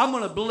 I'm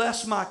going to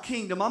bless my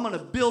kingdom. I'm going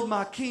to build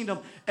my kingdom,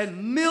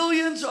 and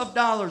millions of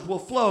dollars will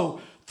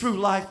flow through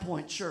Life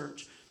Point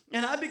Church.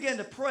 And I began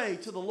to pray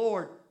to the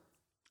Lord.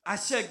 I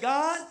said,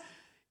 God,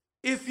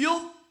 if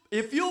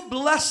you'll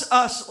bless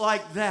us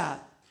like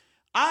that,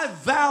 I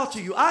vow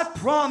to you, I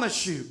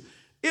promise you,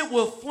 it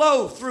will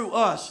flow through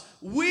us.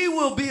 We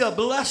will be a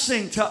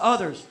blessing to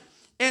others.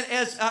 And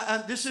as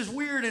this is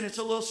weird and it's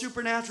a little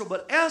supernatural,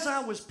 but as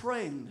I was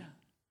praying,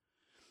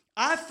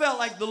 I felt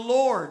like the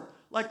Lord,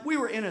 like we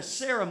were in a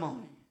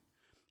ceremony,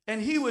 and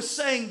He was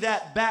saying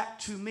that back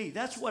to me.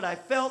 That's what I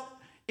felt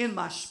in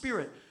my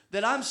spirit,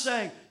 that I'm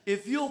saying,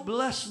 if you'll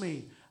bless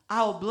me,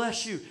 I'll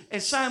bless you.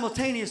 And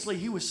simultaneously,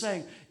 He was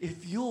saying,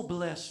 if you'll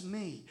bless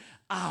me,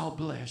 I'll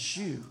bless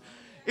you.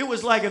 It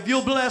was like, if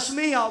you'll bless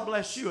me, I'll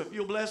bless you. If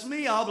you'll bless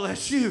me, I'll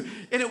bless you.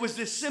 And it was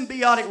this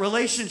symbiotic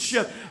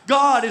relationship.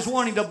 God is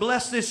wanting to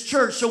bless this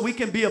church so we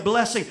can be a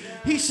blessing.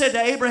 He said to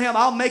Abraham,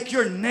 I'll make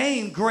your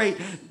name great.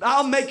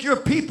 I'll make your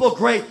people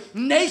great.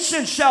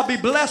 Nations shall be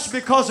blessed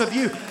because of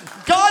you.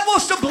 God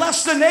wants to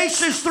bless the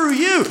nations through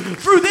you,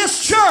 through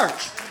this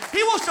church.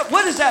 He wants to,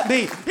 what does that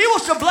mean? He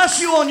wants to bless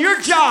you on your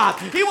job.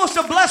 He wants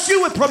to bless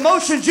you with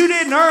promotions you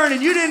didn't earn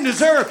and you didn't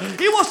deserve.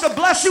 He wants to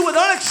bless you with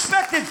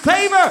unexpected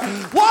favor.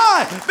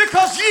 Why?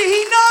 Because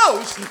He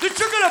knows that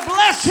you're going to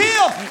bless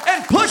Him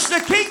and push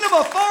the kingdom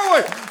of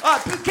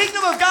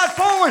God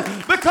forward,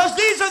 because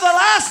these are the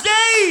last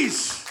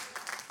days.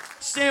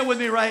 Stand with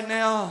me right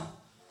now.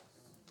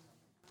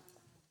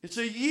 It's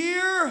a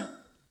year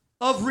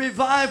of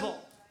revival.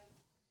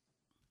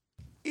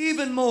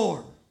 Even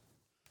more.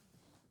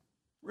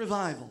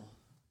 Revival.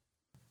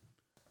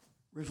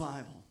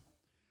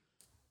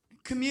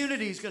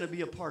 Community is going to be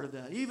a part of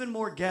that. Even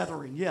more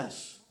gathering,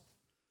 yes.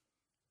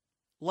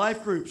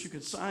 Life groups, you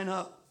can sign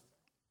up.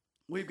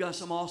 We've got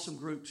some awesome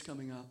groups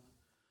coming up.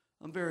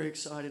 I'm very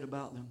excited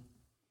about them.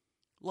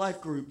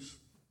 Life groups.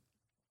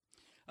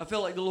 I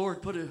felt like the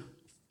Lord put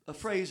a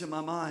phrase in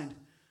my mind.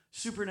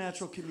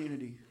 Supernatural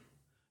community.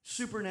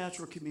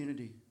 Supernatural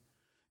community.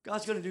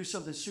 God's going to do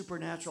something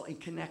supernatural in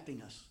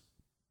connecting us.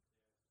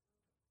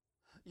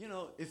 You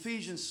know,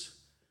 Ephesians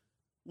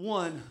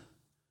 1,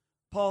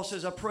 Paul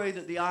says, I pray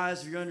that the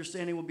eyes of your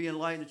understanding will be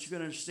enlightened, that you're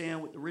going to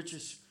understand what the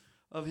riches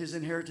of His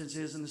inheritance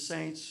is in the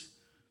saints.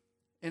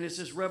 And it's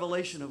this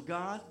revelation of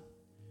God.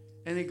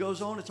 And he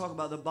goes on to talk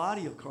about the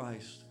body of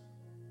Christ.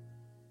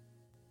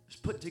 It's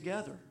put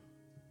together.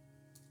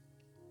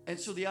 And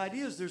so the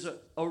idea is there's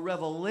a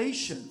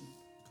revelation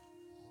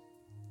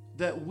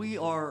that we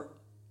are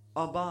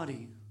a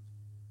body.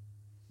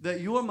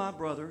 That you're my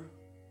brother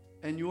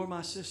and you're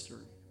my sister.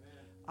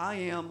 I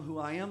am who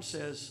I am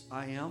says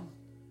I am,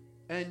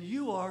 and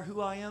you are who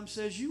I am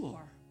says you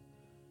are.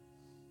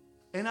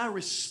 And I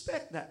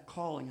respect that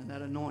calling and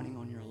that anointing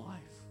on your life.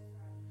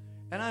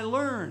 And I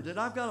learned that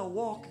I've got to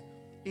walk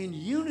in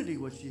unity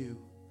with you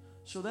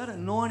so that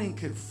anointing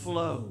can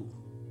flow.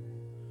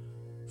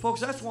 Folks,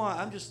 that's why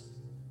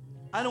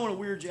I don't want to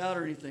weird you out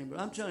or anything, but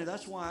I'm telling you,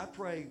 that's why I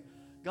pray,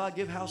 God,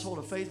 give Household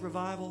of Faith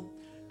revival,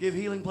 give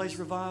Healing Place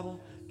revival,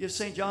 give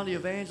St. John the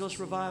Evangelist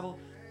revival,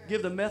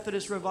 give the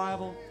Methodist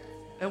revival.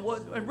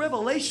 And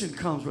revelation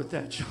comes with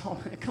that, y'all.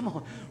 Come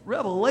on.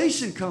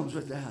 Revelation comes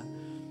with that.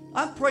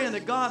 I'm praying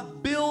that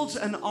God builds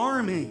an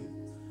army.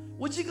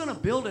 What's He going to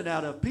build it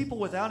out of? People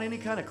without any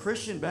kind of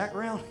Christian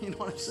background? You know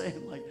what I'm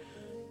saying? Like,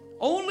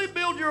 only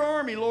build your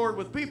army, Lord,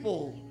 with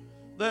people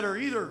that are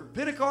either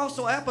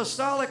Pentecostal,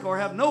 apostolic, or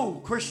have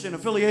no Christian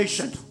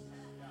affiliation.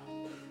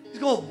 He's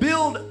going to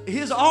build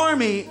His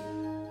army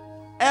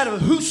out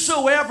of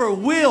whosoever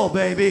will,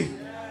 baby.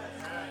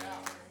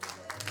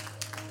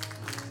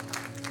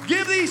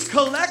 Give these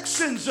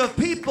collections of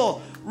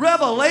people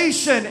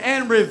revelation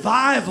and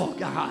revival,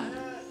 God.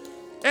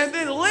 And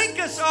then link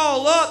us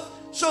all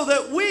up so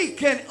that we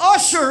can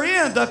usher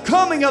in the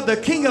coming of the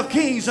King of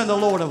Kings and the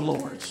Lord of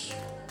Lords.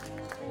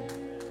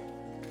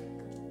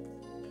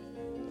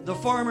 The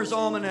Farmer's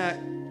Almanac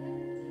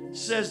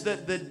says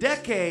that the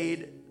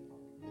decade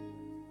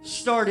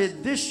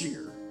started this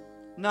year,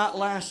 not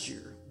last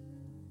year.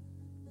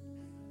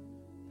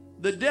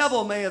 The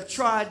devil may have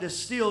tried to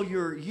steal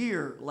your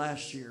year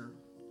last year,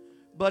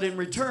 but in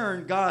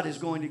return, God is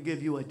going to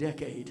give you a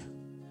decade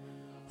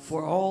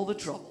for all the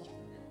trouble.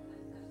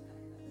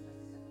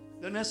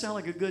 Doesn't that sound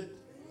like a good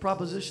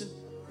proposition?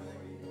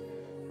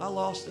 I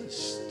lost a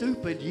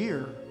stupid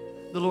year.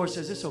 The Lord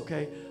says, it's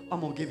okay.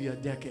 I'm going to give you a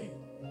decade.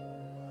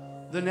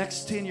 The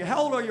next 10 years.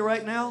 How old are you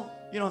right now?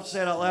 You don't have to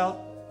say it out loud.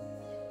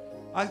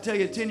 I can tell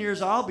you in 10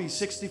 years, I'll be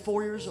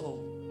 64 years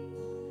old.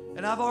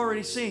 And I've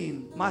already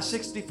seen my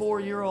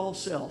 64-year-old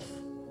self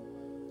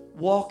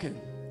walking.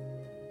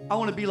 I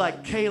want to be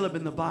like Caleb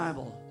in the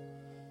Bible,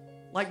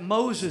 like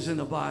Moses in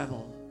the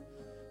Bible.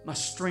 My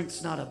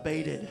strength's not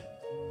abated.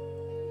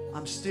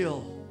 I'm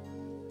still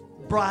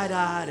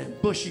bright-eyed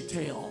and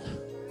bushy-tailed.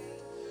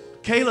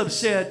 Caleb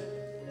said,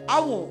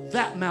 I want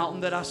that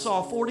mountain that I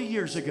saw 40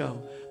 years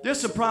ago. There's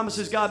some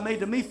promises God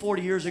made to me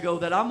 40 years ago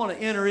that I'm going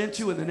to enter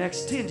into in the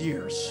next 10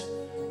 years.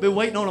 Been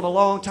waiting on them a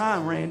long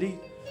time, Randy.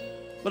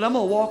 But I'm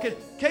going to walk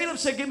it. Caleb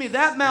said, give me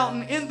that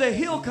mountain in the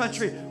hill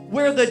country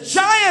where the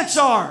giants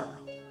are,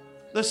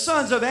 the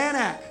sons of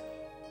Anak.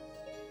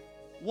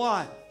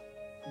 Why?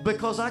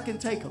 Because I can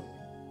take them.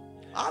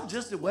 I'm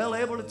just as well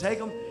able to take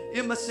them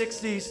in my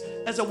 60s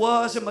as I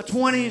was in my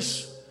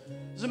 20s.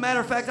 As a matter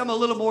of fact, I'm a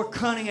little more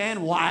cunning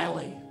and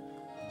wily.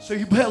 So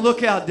you better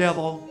look out,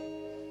 devil.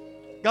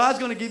 God's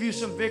going to give you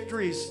some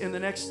victories in the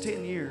next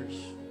 10 years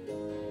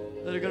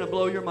that are going to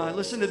blow your mind.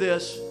 Listen to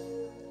this.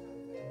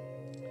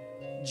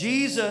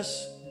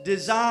 Jesus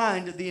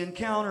designed the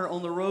encounter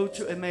on the road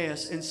to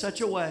Emmaus in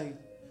such a way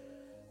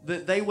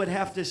that they would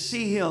have to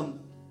see him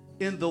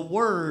in the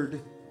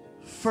Word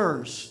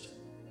first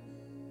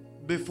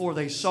before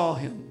they saw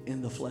him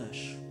in the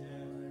flesh.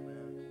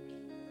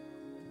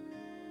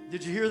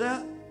 Did you hear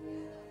that?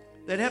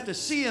 They'd have to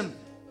see him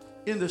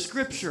in the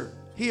Scripture.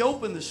 He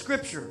opened the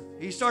Scripture.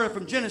 He started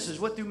from Genesis,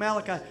 went through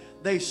Malachi.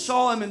 They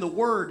saw him in the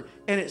Word,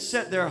 and it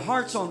set their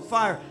hearts on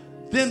fire.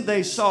 Then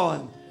they saw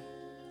him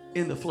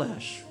in the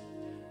flesh.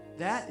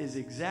 That is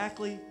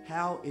exactly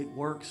how it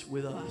works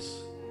with us.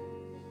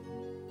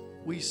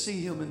 We see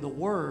him in the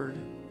Word,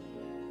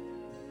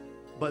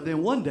 but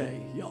then one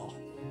day, y'all,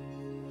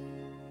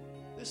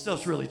 this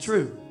stuff's really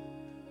true.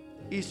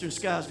 Eastern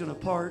sky's going to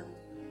part.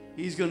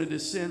 He's going to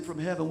descend from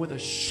heaven with a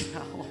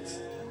shout.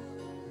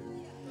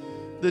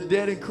 The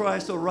dead in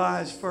Christ will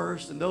rise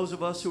first, and those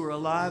of us who are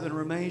alive and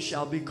remain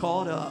shall be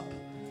caught up.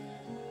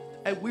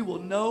 And we will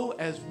know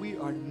as we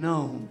are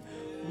known.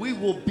 We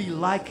will be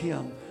like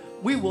him.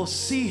 We will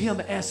see him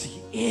as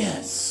he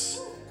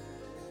is.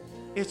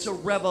 It's a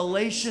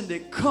revelation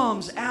that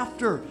comes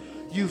after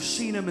you've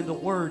seen him in the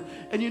Word.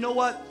 And you know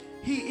what?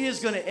 He is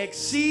going to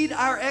exceed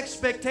our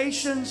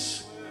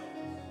expectations.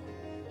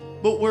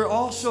 But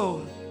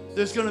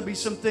there's going to be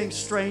some things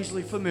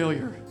strangely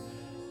familiar.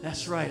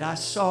 That's right, I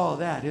saw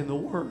that in the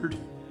Word.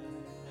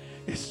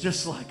 It's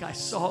just like I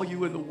saw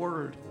you in the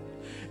Word.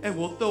 And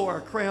we'll throw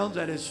our crowns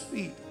at his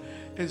feet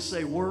and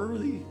say,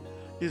 worthy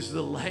is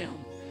the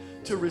Lamb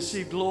to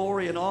receive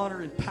glory and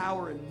honor and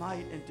power and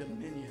might and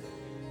dominion.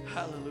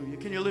 Hallelujah.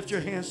 Can you lift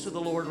your hands to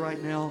the Lord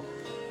right now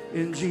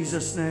in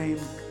Jesus' name?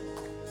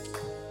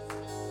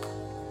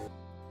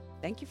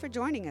 Thank you for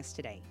joining us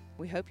today.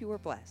 We hope you were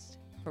blessed.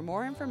 For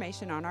more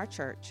information on our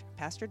church,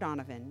 Pastor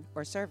Donovan,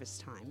 or service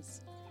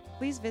times,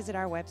 please visit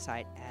our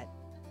website at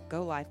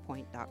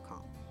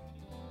golifepoint.com.